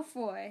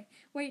 "Malfoy,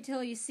 wait till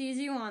he sees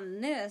you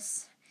on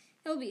this.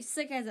 He'll be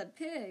sick as a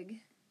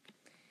pig."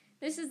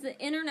 This is the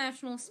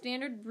international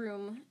standard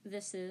broom,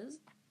 this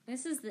is.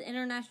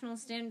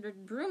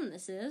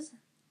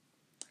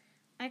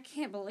 "I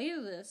can't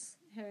believe this,"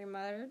 Harry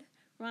muttered,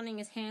 running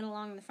his hand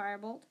along the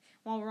firebolt,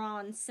 while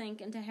Ron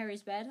sank into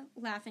Harry's bed,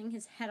 laughing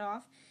his head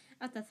off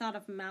at the thought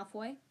of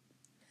Malfoy.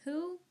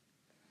 "Who?"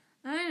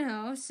 "I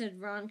know,"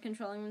 said Ron,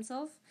 controlling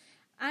himself.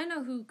 "I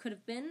know who could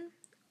have been.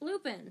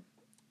 Lupin."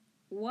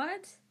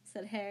 "What?"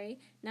 said Harry,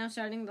 now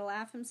starting to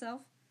laugh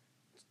himself.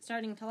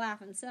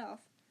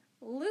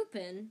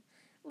 "Lupin?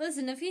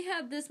 Listen, if he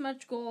had this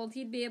much gold,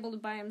 he'd be able to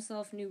buy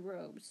himself new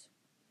robes."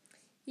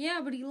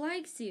 "Yeah, but he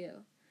likes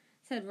you,"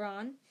 said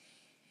Ron.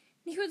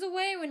 "He was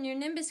away when your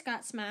Nimbus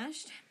got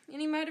smashed, and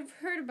he might have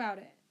heard about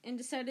it and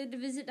decided to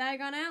visit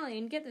Diagon Alley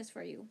and get this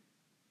for you."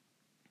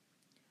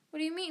 "What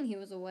do you mean he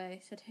was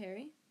away?" said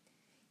Harry.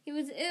 "He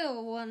was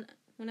ill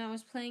when I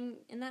was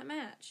playing in that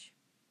match."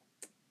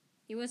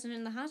 He wasn't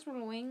in the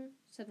hospital wing,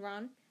 said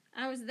Ron.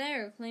 I was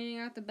there, cleaning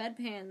out the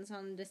bedpans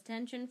on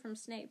detention from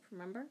Snape,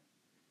 remember?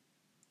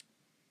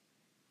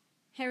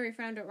 Harry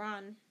frowned at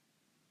Ron.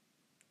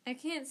 I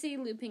can't see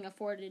Lupin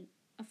affording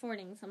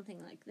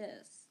something like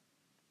this.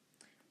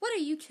 What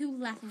are you two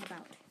laughing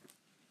about?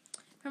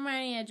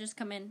 Hermione had just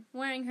come in,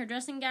 wearing her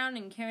dressing gown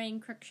and carrying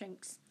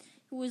Crookshanks,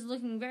 who was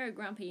looking very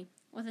grumpy,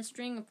 with a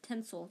string of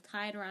tinsel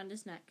tied around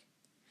his neck.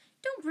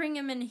 Don't bring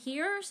him in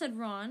here, said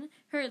Ron,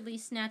 hurriedly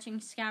snatching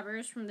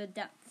Scabbers from the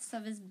depths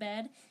of his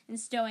bed and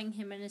stowing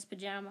him in his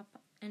pajama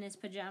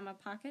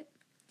pocket.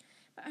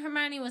 But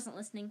Hermione wasn't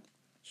listening.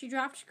 She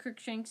dropped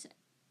Crookshanks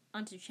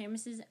onto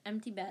Seamus's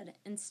empty bed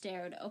and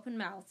stared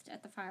open-mouthed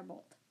at the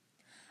firebolt.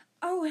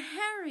 Oh,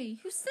 Harry,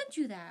 who sent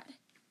you that?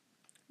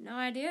 No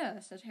idea,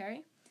 said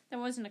Harry. There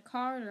wasn't a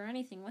card or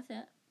anything with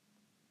it.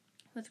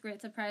 With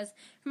great surprise,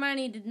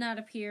 Hermione did not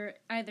appear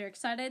either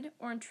excited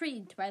or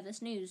intrigued by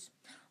this news.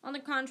 On the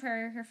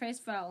contrary, her face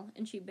fell,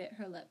 and she bit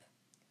her lip.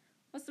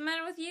 What's the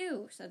matter with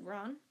you? Said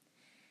Ron.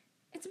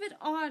 It's a bit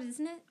odd,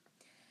 isn't it?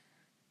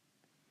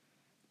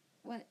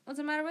 What's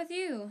the matter with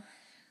you?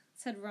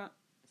 Said Ron.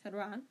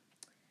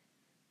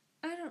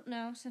 I don't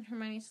know, said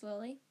Hermione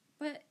slowly,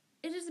 but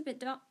it is a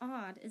bit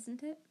odd,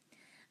 isn't it?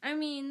 I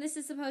mean, this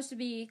is supposed to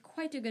be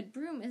quite a good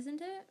broom,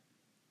 isn't it?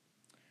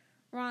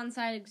 Ron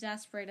sighed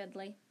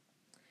exasperatedly.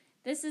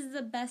 This is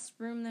the best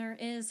broom there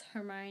is,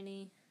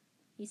 Hermione,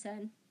 he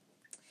said.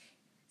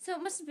 So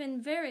it must have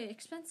been very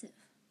expensive.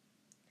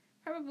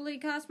 Probably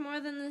cost more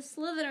than the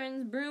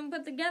Slytherin's broom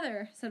put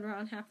together, said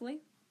Ron happily.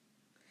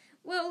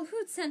 Well,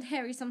 who'd send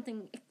Harry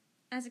something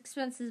as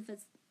expensive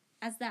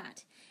as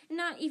that, and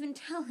not even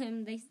tell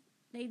him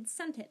they'd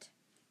sent it,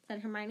 said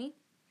Hermione.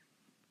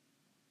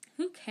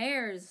 Who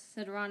cares,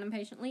 said Ron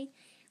impatiently.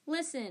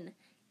 Listen,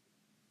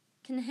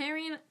 can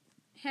I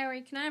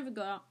have a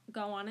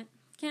go on it,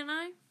 can't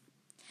I?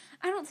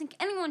 I don't think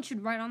anyone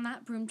should ride on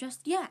that broom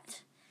just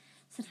yet,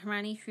 said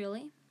Hermione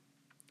shrilly.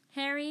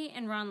 Harry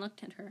and Ron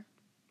looked at her.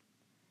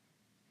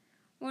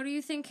 What do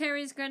you think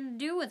Harry's going to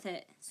do with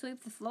it?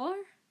 Sweep the floor?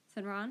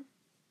 Said Ron.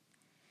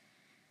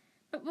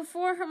 But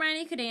before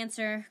Hermione could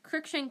answer,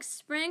 Crookshanks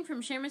sprang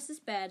from Seamus's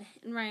bed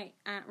and right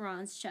at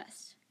Ron's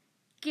chest.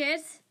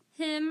 Get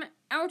him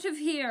out of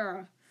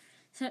here,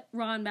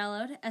 Ron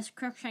bellowed, as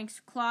Crookshanks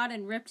clawed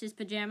and ripped his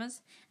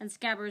pajamas, and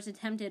Scabbers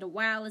attempted a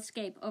wild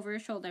escape over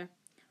his shoulder.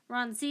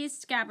 Ron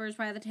seized Scabbers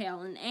by the tail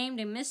and aimed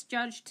a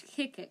misjudged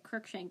kick at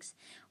Crookshanks,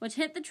 which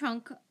hit the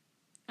trunk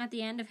at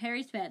the end of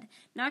Harry's bed,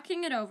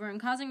 knocking it over and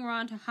causing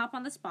Ron to hop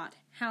on the spot,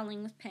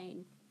 howling with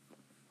pain.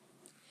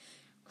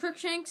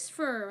 Crookshanks'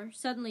 fur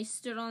suddenly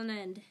stood on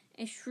end.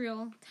 A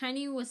shrill,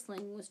 tiny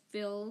whistling was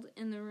filling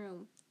the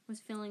room.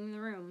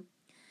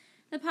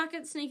 The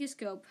pocket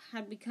sneakoscope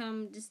had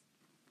become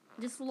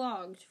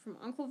dislodged from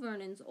Uncle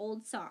Vernon's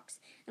old socks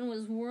and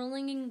was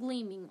whirling and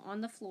gleaming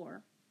on the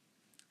floor.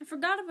 I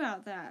forgot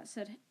about that,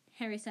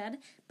 Harry said,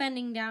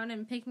 bending down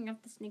and picking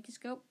up the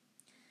sneakoscope.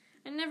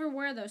 I never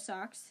wear those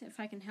socks, if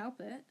I can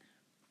help it.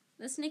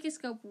 The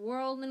sneakoscope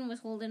whirled and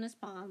whistled in his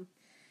palm.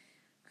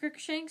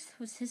 Crookshanks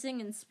was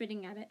hissing and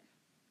spitting at it.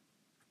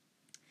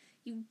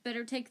 You'd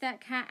better take that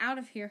cat out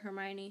of here,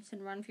 Hermione, said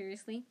Ron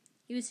furiously.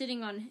 He was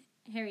sitting on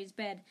Harry's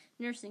bed,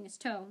 nursing his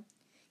toe.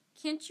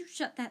 Can't you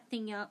shut that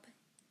thing up?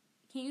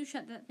 He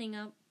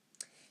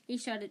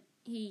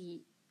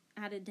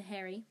added to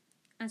Harry,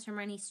 as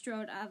Hermione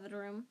strode out of the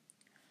room.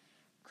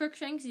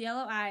 Crookshanks'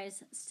 yellow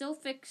eyes still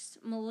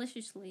fixed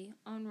maliciously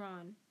on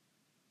Ron.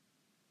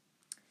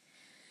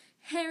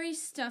 Harry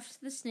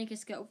stuffed the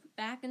sneakoscope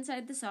back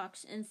inside the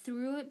socks and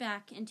threw it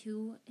back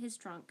into his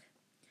trunk.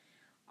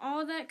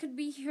 All that could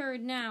be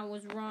heard now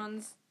was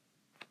Ron's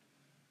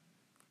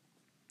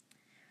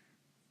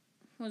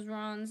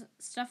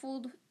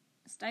stifled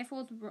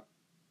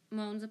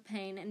moans of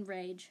pain and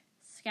rage.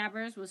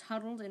 Scabbers was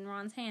huddled in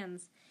Ron's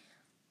hands.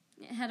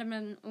 It had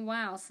been a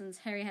while since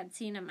Harry had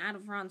seen him out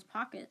of Ron's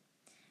pocket,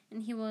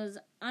 and he was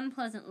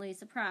unpleasantly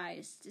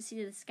surprised to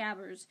see the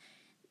Scabbers,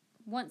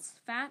 once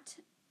fat,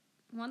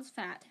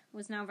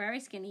 was now very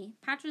skinny.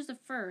 Patches of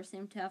fur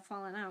seemed to have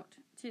fallen out,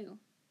 too.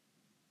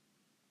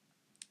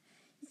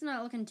 He's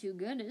not looking too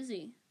good, is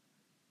he?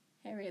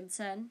 Harry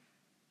said.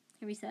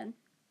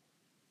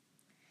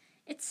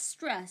 It's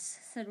stress,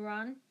 said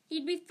Ron.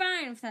 He'd be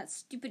fine if that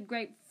stupid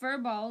great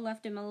furball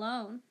left him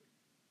alone.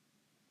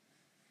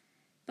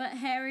 But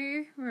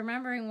Harry,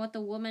 remembering what the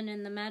woman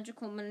in the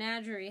magical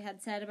menagerie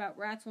had said about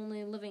rats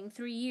only living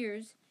 3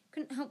 years,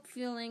 couldn't help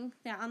feeling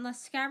that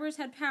unless Scabbers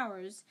had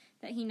powers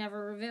that he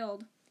never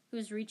revealed, he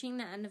was reaching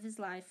the end of his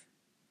life.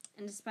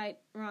 And despite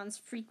Ron's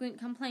frequent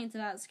complaints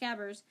about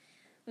Scabbers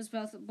was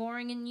both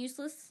boring and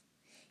useless,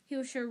 he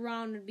was sure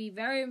Ron would be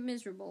very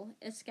miserable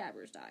if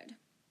Scabbers died.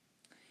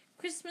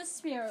 Christmas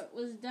spirit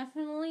was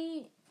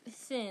definitely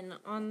thin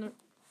on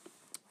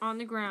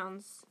the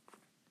ground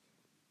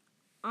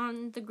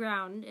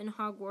in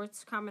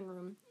Hogwarts common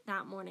room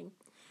that morning.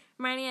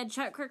 Hermione had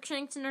shut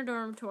Crookshanks in her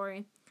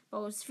dormitory,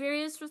 but was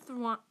furious with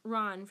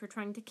Ron for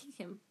trying to kick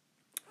him.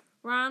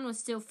 Ron was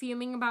still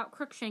fuming about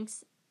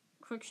Crookshanks'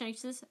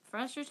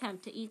 fresh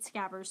attempt to eat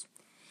Scabbers.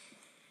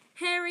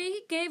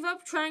 Harry gave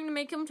up trying to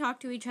make them talk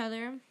to each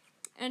other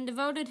and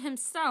devoted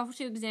himself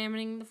to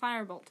examining the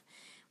firebolt,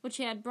 which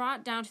he had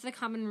brought down to the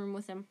common room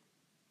with him.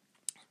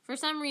 For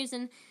some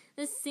reason,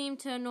 this seemed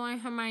to annoy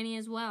Hermione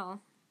as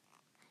well.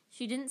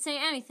 She didn't say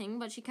anything,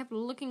 but she kept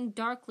looking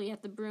darkly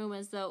at the broom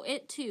as though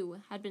it,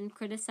 too, had been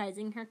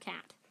criticizing her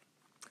cat.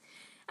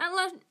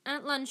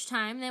 At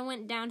lunchtime, they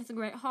went down to the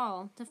Great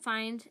Hall to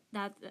find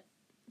that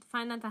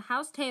the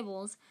house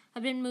tables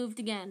had been moved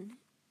again,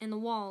 and the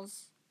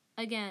walls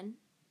again.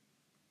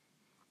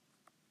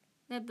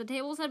 That the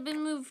tables had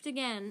been moved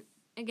again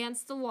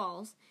against the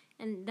walls,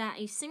 and that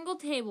a single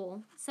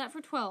table, set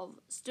for 12,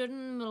 stood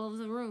in the middle of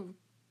the room.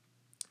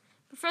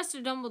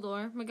 Professor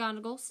Dumbledore,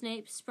 McGonagall,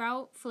 Snape,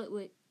 Sprout,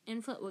 Flitwick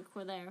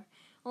were there,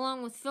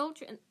 along with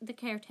Filch and the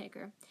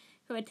caretaker,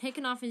 who had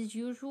taken off his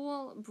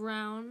usual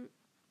brown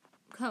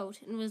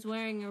coat and was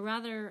wearing a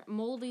rather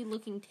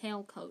moldy-looking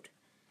tailcoat.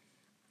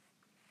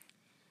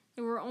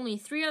 There were only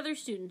 3 other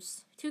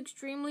students, 2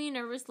 extremely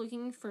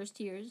nervous-looking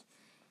first-years,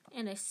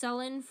 and a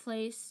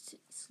sullen-faced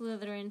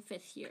Slytherin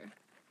 5th year.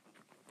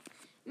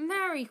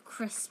 "Merry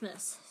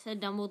Christmas,"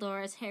 said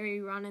Dumbledore as Harry,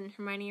 Ron, and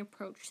Hermione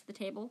approached the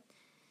table.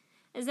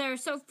 "As there are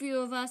so few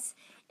of us,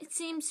 it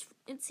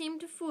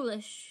seemed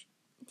foolish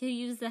to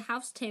use the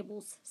house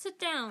tables. Sit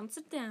down,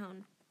 sit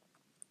down."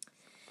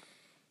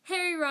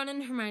 Harry, Ron,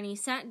 and Hermione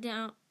sat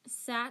down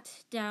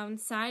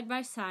side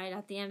by side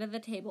at the end of the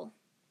table.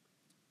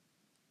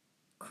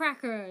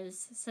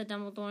 "Crackers," said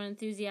Dumbledore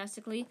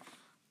enthusiastically.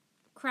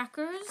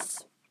 "Crackers?"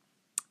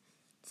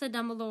 said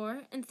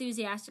Dumbledore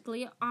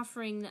enthusiastically,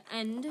 offering the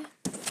end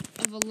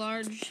of a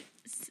large...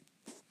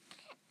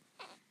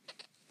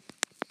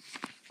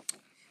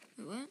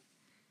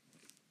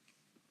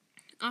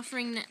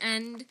 Offering the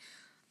end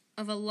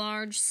of a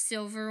large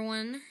silver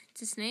one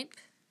to Snape.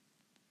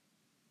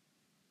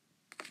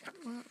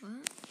 What?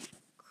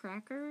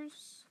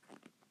 Crackers?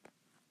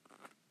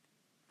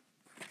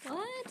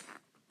 What?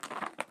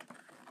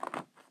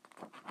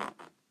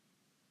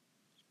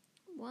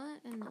 What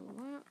in the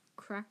world?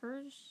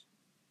 Crackers?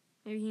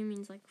 Maybe he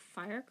means like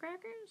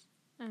firecrackers?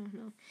 I don't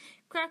know.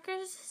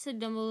 "Crackers," said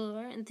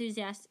Dumbledore,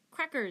 enthusiastic.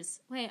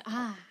 "Crackers! Wait,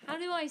 how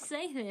do I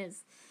say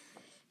this?"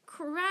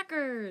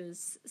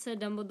 "Crackers," said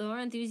Dumbledore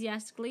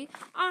enthusiastically,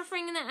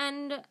 offering the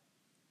end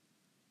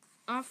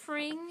of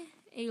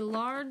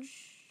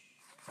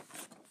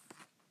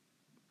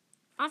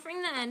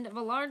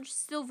a large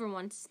silver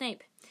one to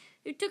Snape,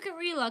 who took it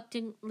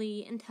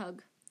reluctantly and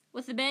tugged.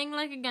 With a bang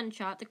like a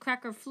gunshot, the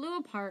cracker flew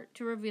apart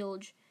to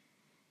reveal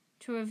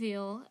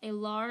a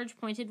large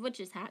pointed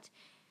witch's hat,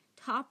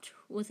 topped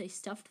with a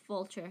stuffed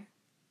vulture.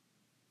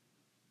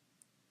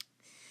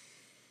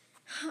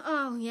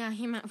 Oh, yeah,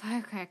 he meant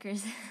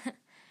firecrackers.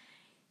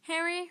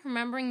 Harry,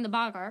 remembering the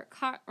Boggart,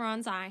 caught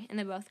Ron's eye, and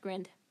they both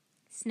grinned.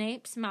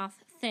 Snape's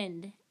mouth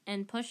thinned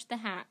and pushed the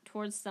hat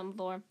towards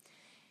Dumbledore,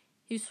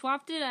 who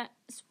swapped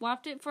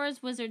it for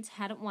his wizard's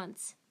hat at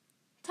once.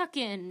 "Tuck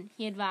in,"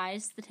 he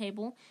advised the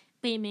table,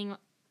 beaming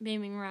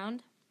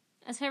round.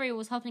 As Harry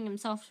was helping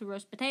himself to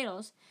roast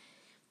potatoes,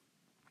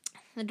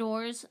 the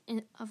doors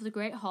of the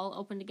Great Hall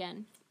opened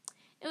again.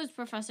 It was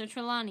Professor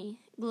Trelawney,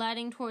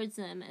 gliding towards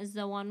them as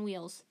though on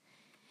wheels.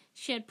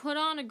 She had put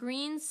on a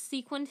green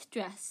sequined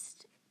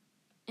dress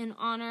in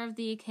honor of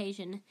the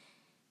occasion,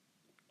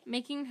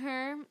 making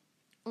her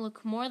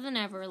look more than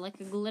ever like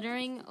a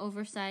glittering,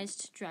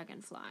 oversized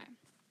dragonfly.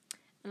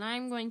 And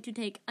I'm going to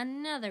take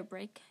another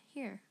break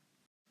here.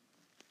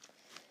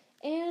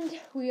 And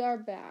we are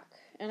back,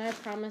 and I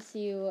promise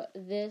you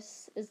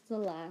this is the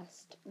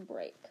last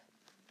break.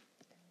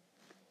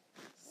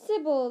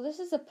 "Sybil, this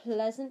is a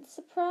pleasant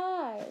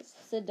surprise,"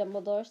 said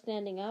Dumbledore,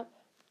 standing up.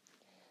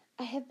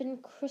 "I have been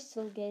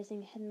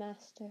crystal-gazing,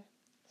 Headmaster,"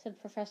 said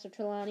Professor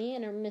Trelawney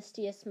in her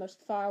mistiest,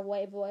 most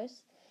far-away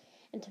voice,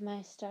 and to my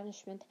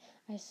astonishment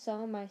I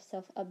saw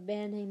myself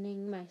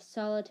abandoning my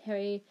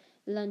solitary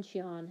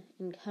luncheon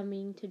and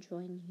coming to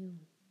join you.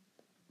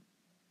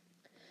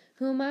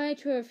 Who am I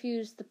to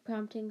refuse the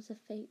promptings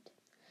of fate?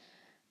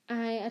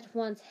 I at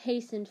once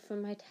hastened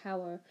from my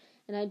tower,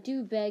 and I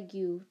do beg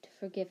you to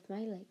forgive my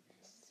lateness.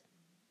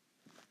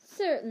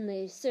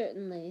 Certainly,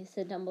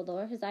 said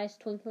Dumbledore, his eyes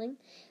twinkling.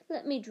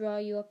 "Let me draw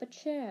you up a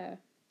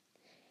chair."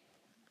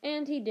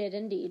 And he did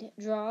indeed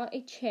draw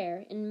a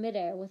chair in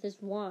midair with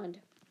his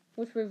wand,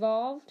 which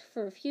revolved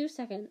for a few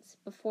seconds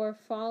before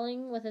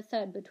falling with a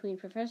thud between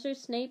Professor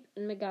Snape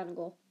and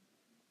McGonagall.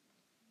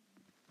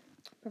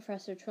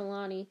 Professor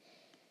Trelawney,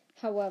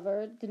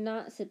 however, did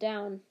not sit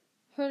down.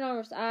 Her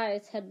enormous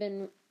eyes had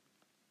been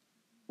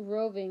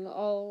roving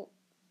around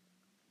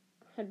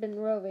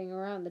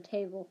the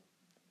table,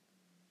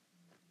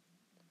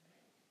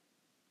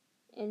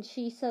 and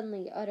she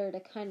suddenly uttered a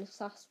kind of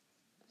soft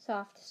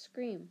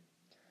scream.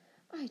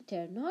 "I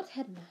dare not,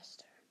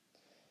 Headmaster.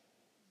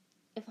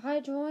 If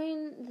I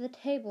join the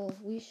table,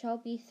 we shall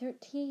be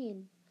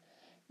 13.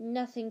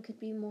 Nothing could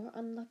be more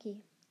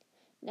unlucky.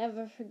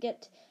 Never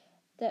forget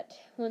that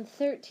when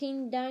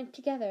 13 dine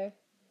together,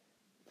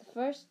 the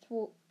first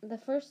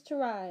to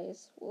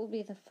rise will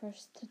be the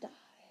first to die."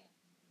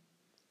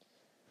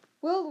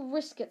 We'll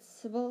risk it,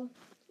 Sybil.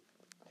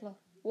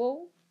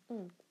 Whoa.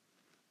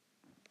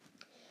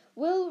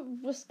 We'll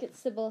risk it,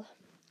 Sybil,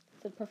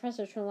 said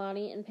Professor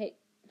Trelawney not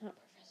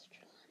Professor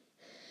Trelawney.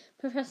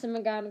 Professor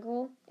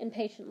McGonagall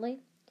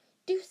impatiently.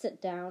 Do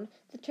sit down.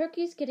 The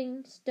turkey's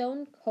getting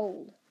stone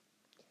cold.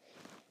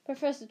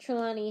 Professor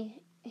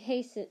Trelawney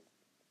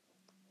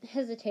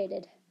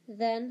hesitated,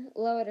 then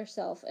lowered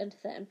herself into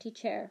the empty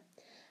chair,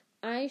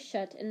 eyes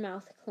shut and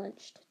mouth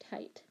clenched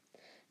tight,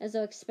 as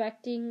though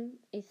expecting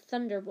a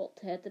thunderbolt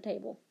to hit the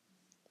table.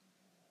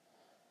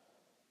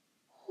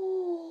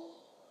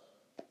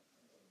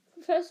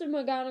 Professor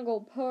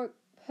McGonagall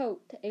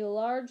poked a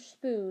large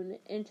spoon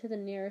into the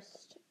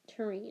nearest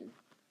tureen.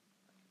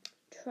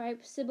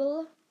 Tripe,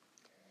 Sybil?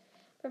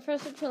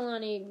 Professor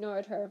Trelawney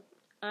ignored her,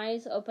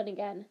 eyes open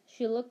again.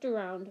 She looked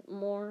around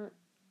once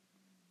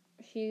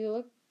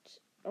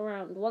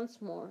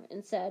more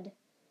and said,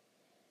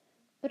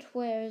 But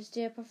where is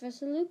dear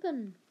Professor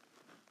Lupin?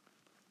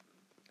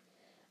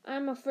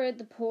 I'm afraid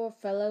the poor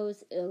fellow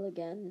is ill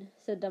again,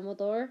 said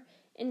Dumbledore,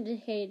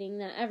 indicating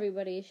that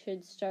everybody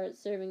should start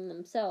serving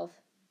themselves.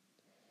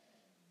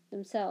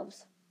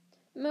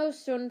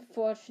 Most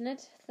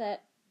unfortunate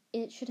that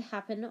it should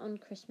happen on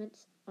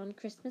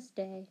Christmas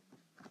Day.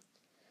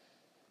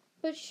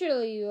 But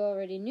surely you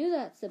already knew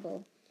that,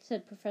 Sybil,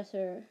 said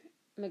Professor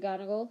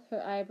McGonagall,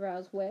 her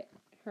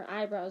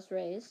eyebrows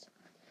raised.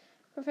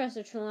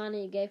 Professor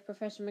Trelawney gave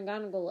Professor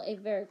McGonagall a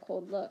very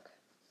cold look.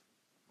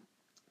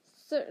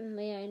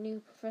 Certainly I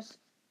knew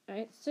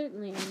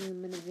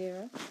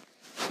Minerva,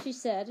 she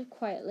said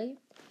quietly,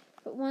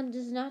 but one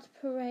does not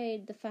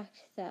parade the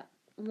fact that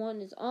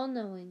one is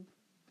all-knowing.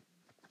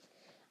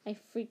 I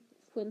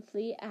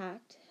frequently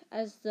act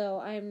as though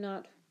I am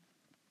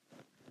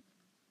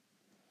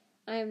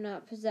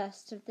not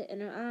possessed of the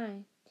inner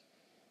eye,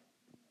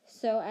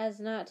 so as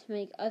not to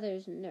make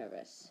others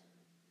nervous.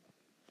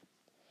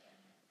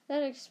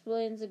 That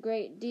explains a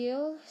great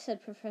deal,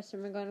 said Professor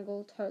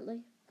McGonagall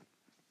tartly.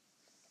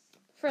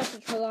 Professor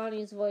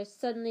Trelawney's voice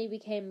suddenly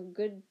became a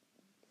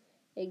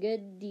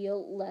good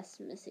deal less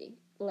misty.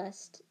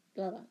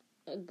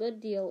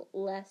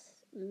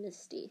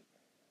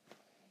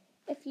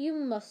 If you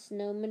must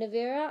know,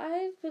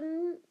 Minerva,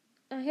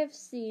 I have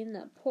seen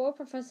that poor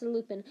Professor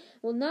Lupin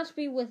will not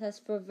be with us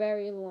for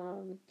very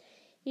long.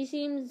 He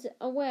seems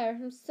aware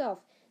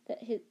himself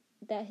that his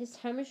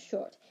time is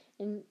short,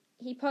 and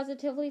he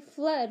positively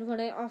fled when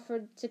I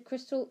offered to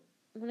crystal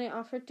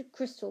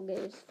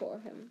gaze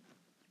for him.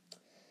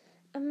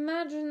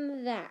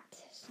 Imagine that,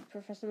 said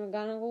Professor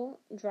McGonagall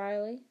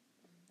dryly.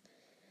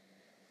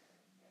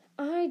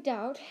 I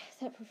doubt,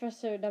 said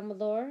Professor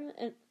Dumbledore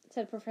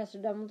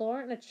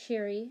in a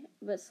cheery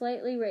but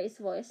slightly raised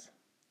voice.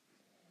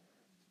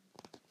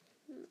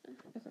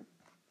 Okay.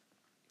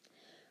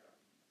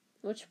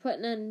 Which put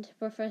an end to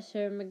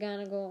Professor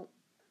McGonagall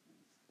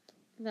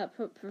and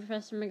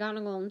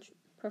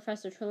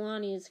Professor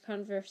Trelawney's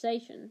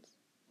conversations.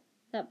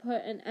 That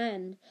put an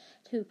end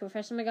to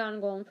Professor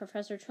McGonagall and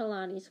Professor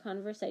Trelawney's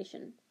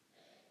conversation.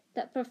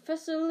 That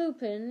Professor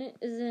Lupin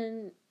is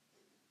in...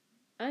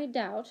 I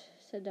doubt,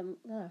 said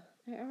Dumbledore.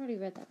 I already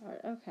read that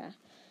part. Okay.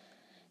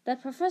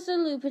 That Professor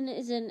Lupin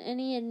is in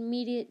any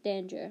immediate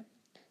danger.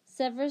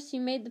 Severus, you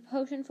made the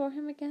potion for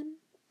him again?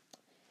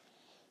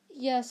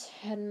 Yes,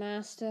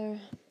 Headmaster,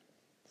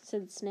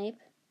 said Snape.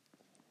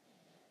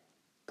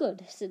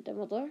 Good, said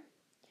Dumbledore.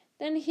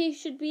 Then he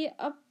should be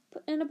up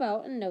and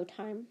about in no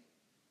time.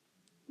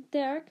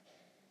 Derek,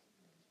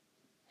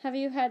 have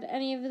you had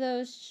any of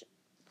those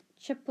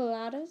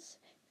chipolatas?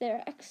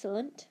 They're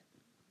excellent.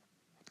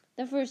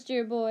 The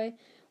first-year boy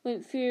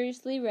went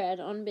furiously red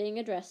on being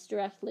addressed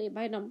directly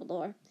by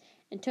Dumbledore,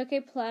 and took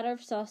a platter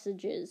of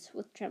sausages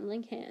with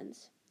trembling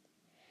hands.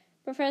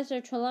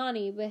 Professor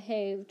Trelawney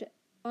behaved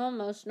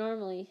almost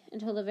normally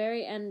until the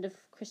very end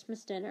of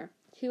Christmas dinner,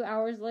 2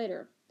 hours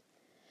later.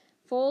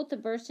 Full to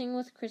bursting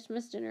with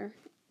Christmas dinner,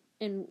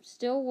 and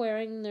still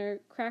wearing their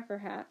cracker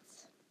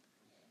hats.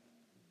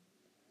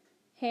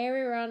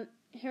 Harry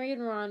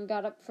and Ron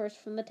got up first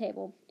from the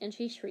table, and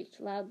she shrieked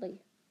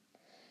loudly.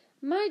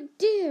 My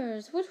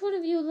dears, which one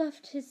of you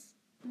left his...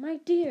 My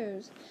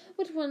dears,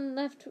 which of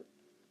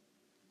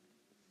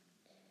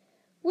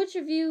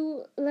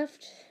you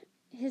left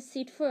his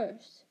seat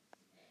first?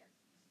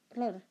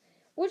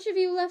 Which of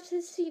you left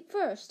his seat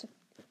first?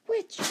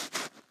 Which?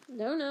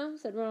 No,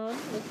 said Ron,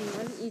 looking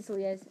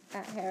uneasily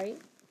at Harry.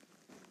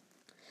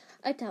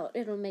 I doubt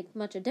it'll make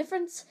much a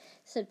difference,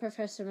 said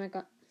Professor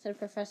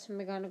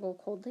McGonagall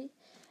coldly,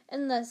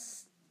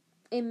 unless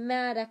a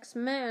Mad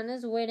X-Man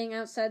is waiting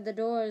outside the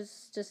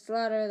doors to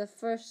slaughter the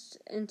first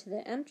into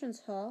the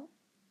entrance hall.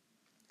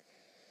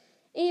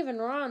 Even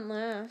Ron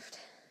laughed.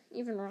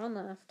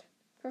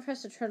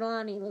 Professor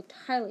Trelawney looked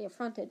highly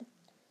affronted.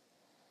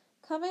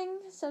 Coming?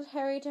 Said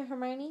Harry to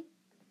Hermione.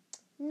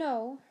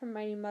 No,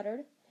 Hermione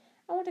muttered.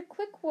 I want a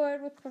quick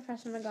word with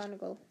Professor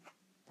McGonagall.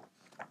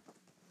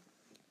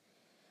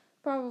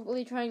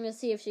 Probably trying to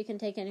see if she can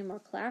take any more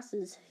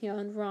classes,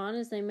 yawned Ron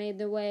as they made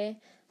their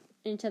way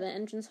into the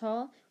entrance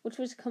hall, which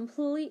was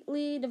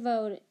completely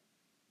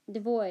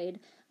devoid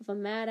of a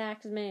mad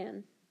axe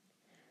man.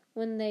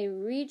 When they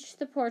reached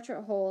the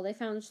portrait hole, they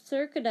found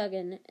Sir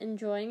Cadogan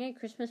enjoying a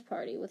Christmas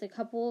party with a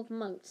couple of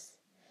monks,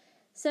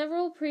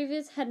 several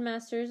previous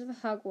headmasters of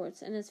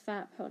Hogwarts, and his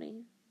fat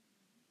pony.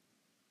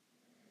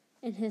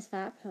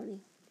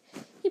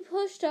 He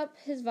pushed up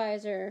his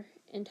visor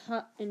and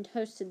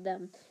toasted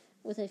them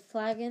with a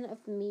flagon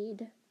of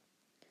mead.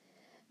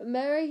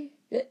 Merry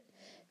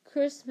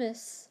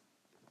Christmas.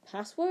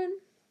 Password?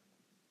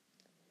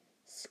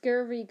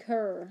 Scurvy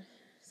cur,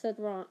 said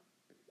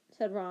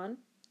Ron.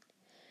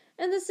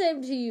 And the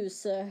same to you,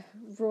 sir,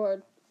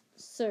 roared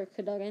Sir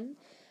Cadogan,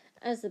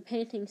 as the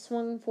painting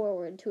swung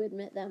forward to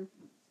admit them.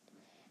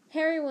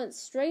 Harry went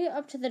straight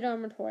up to the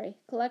dormitory,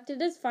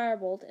 collected his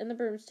firebolt and the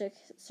broomstick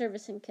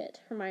servicing kit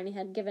Hermione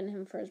had given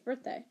him for his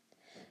birthday,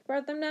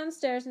 brought them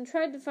downstairs, and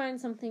tried to find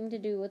something to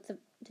do to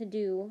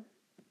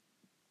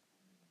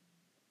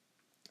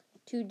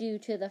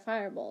the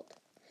firebolt.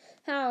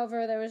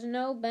 However, there was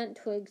no bent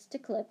twigs to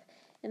clip,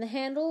 and the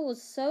handle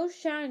was so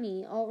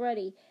shiny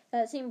already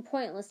that it seemed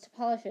pointless to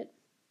polish it.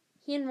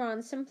 He and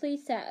Ron simply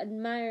sat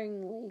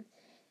admiring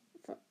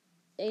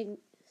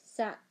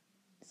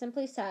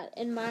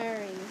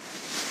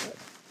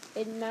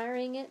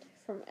it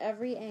from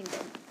every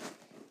angle,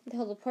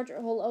 until the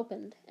portrait hole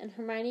opened, and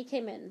Hermione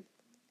came in,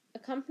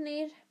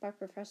 accompanied by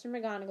Professor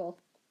McGonagall.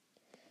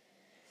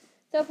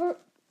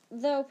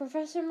 Though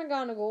Professor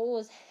McGonagall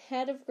was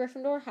head of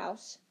Gryffindor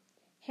House,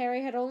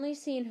 Harry had only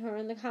seen her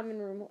in the common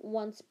room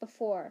once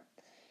before,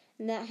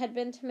 and that had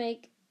been to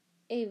make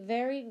a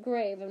very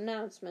grave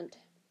announcement.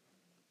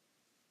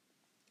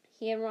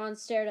 He and Ron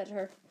stared at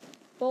her,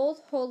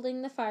 both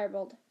holding the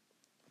firebolt.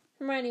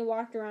 Hermione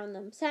walked around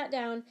them, sat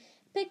down,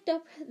 picked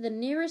up the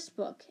nearest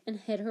book, and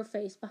hid her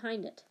face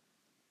behind it.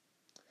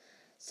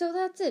 "So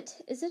that's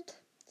it, is it?"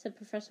 said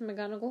Professor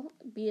McGonagall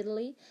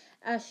beadily,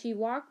 as she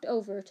walked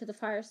over to the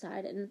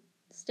fireside and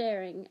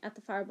staring at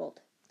the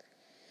firebolt.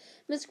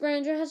 "Miss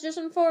Granger has just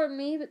informed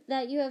me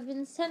that you have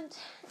been sent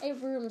a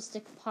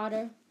broomstick,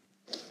 Potter."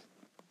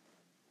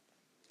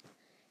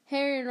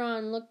 Harry and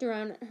Ron looked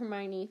around at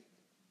Hermione.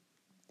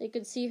 They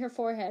could see her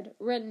forehead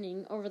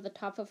reddening over the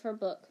top of her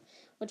book,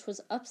 which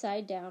was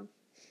upside down.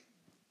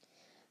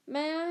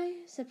 "May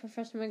I?" said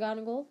Professor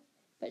McGonagall,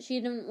 but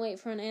she didn't wait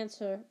for an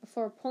answer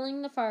before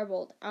pulling the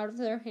firebolt out of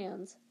their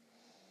hands.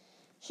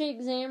 She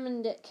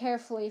examined it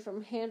carefully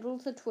from handle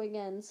to twig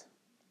ends.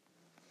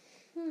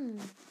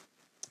 And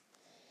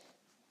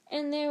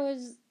there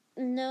was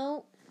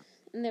no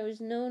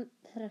note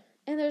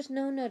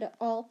at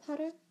all,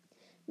 Potter?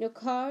 No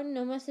card,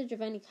 no message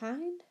of any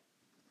kind?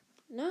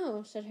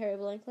 "No," said Harry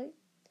blankly.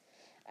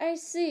 "I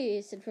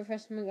see," said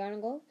Professor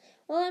McGonagall.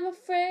 "Well, I'm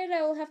afraid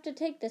I will have to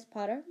take this,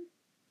 Potter."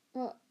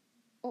 What?"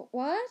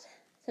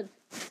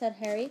 said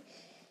Harry,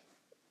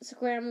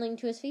 scrambling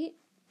to his feet.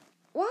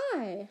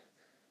 "Why?"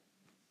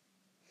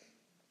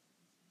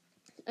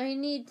 It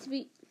needs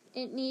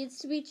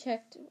to be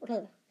checked.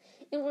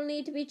 It will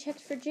need to be checked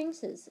for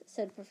jinxes,"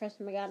 said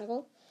Professor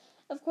McGonagall.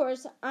 "Of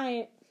course,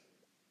 I'm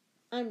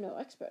no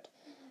expert,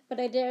 but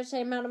I dare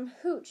say Madam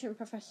Hooch and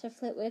Professor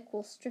Flitwick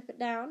will strip it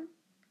down."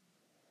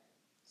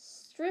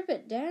 "Strip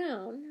it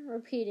down?"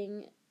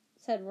 repeated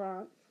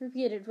Ron,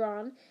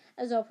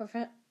 as though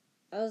Professor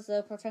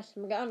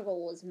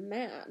McGonagall was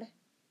mad.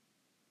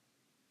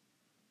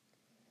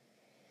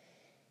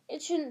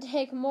 "It shouldn't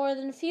take more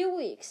than a few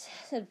weeks,"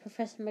 said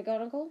Professor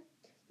McGonagall.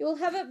 "You will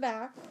have it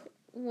back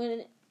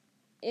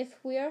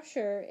if we are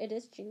sure it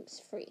is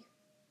jinx-free."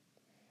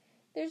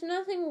 "There's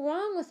nothing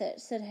wrong with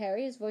it," said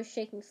Harry, his voice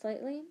shaking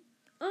slightly.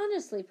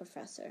 "Honestly,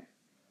 Professor."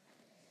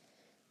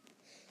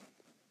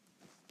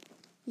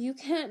 "You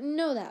can't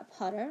know that,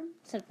 Potter,"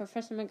 said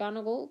Professor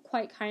McGonagall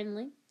quite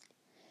kindly.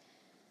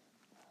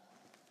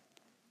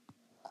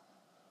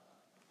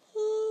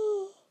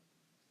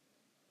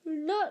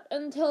 "Not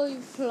until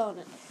you've flown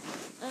it.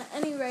 At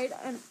any rate,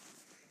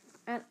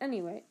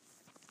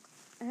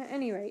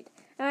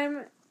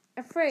 I'm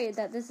afraid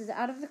that this is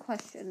out of the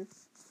question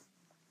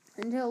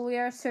until we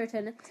are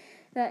certain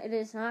that it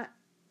has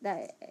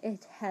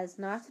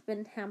not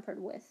been tampered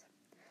with.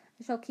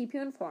 I shall keep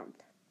you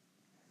informed."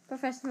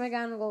 Professor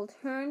McGonagall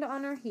turned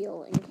on her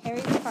heel and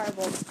carried the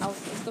firebolt out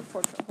of the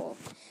portrait hole,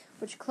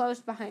 which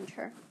closed behind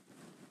her.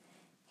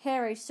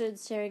 Harry stood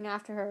staring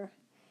after her.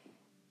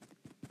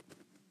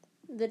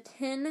 The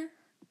tin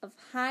of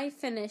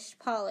high-finished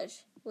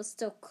polish was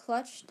still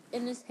clutched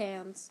in his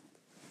hands.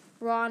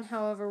 Ron,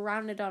 however,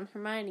 rounded on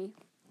Hermione.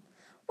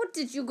 What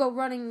did you go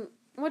running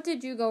to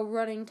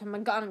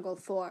McGonagall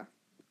for?"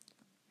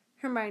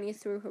 Hermione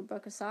threw her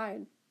book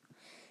aside.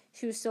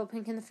 She was still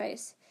pink in the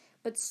face,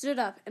 but stood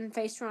up and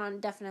faced Ron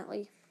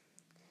definitely.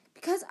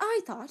 "Because I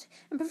thought,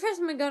 and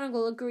Professor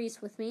McGonagall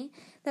agrees with me,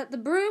 that the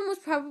broom was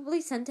probably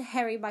sent to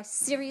Harry by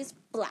Sirius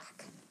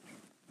Black."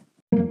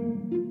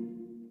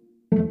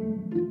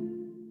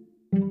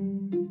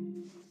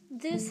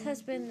 This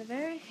has been the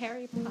Very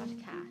Harry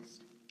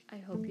Podcast. I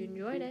hope you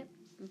enjoyed it.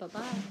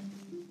 Bye-bye.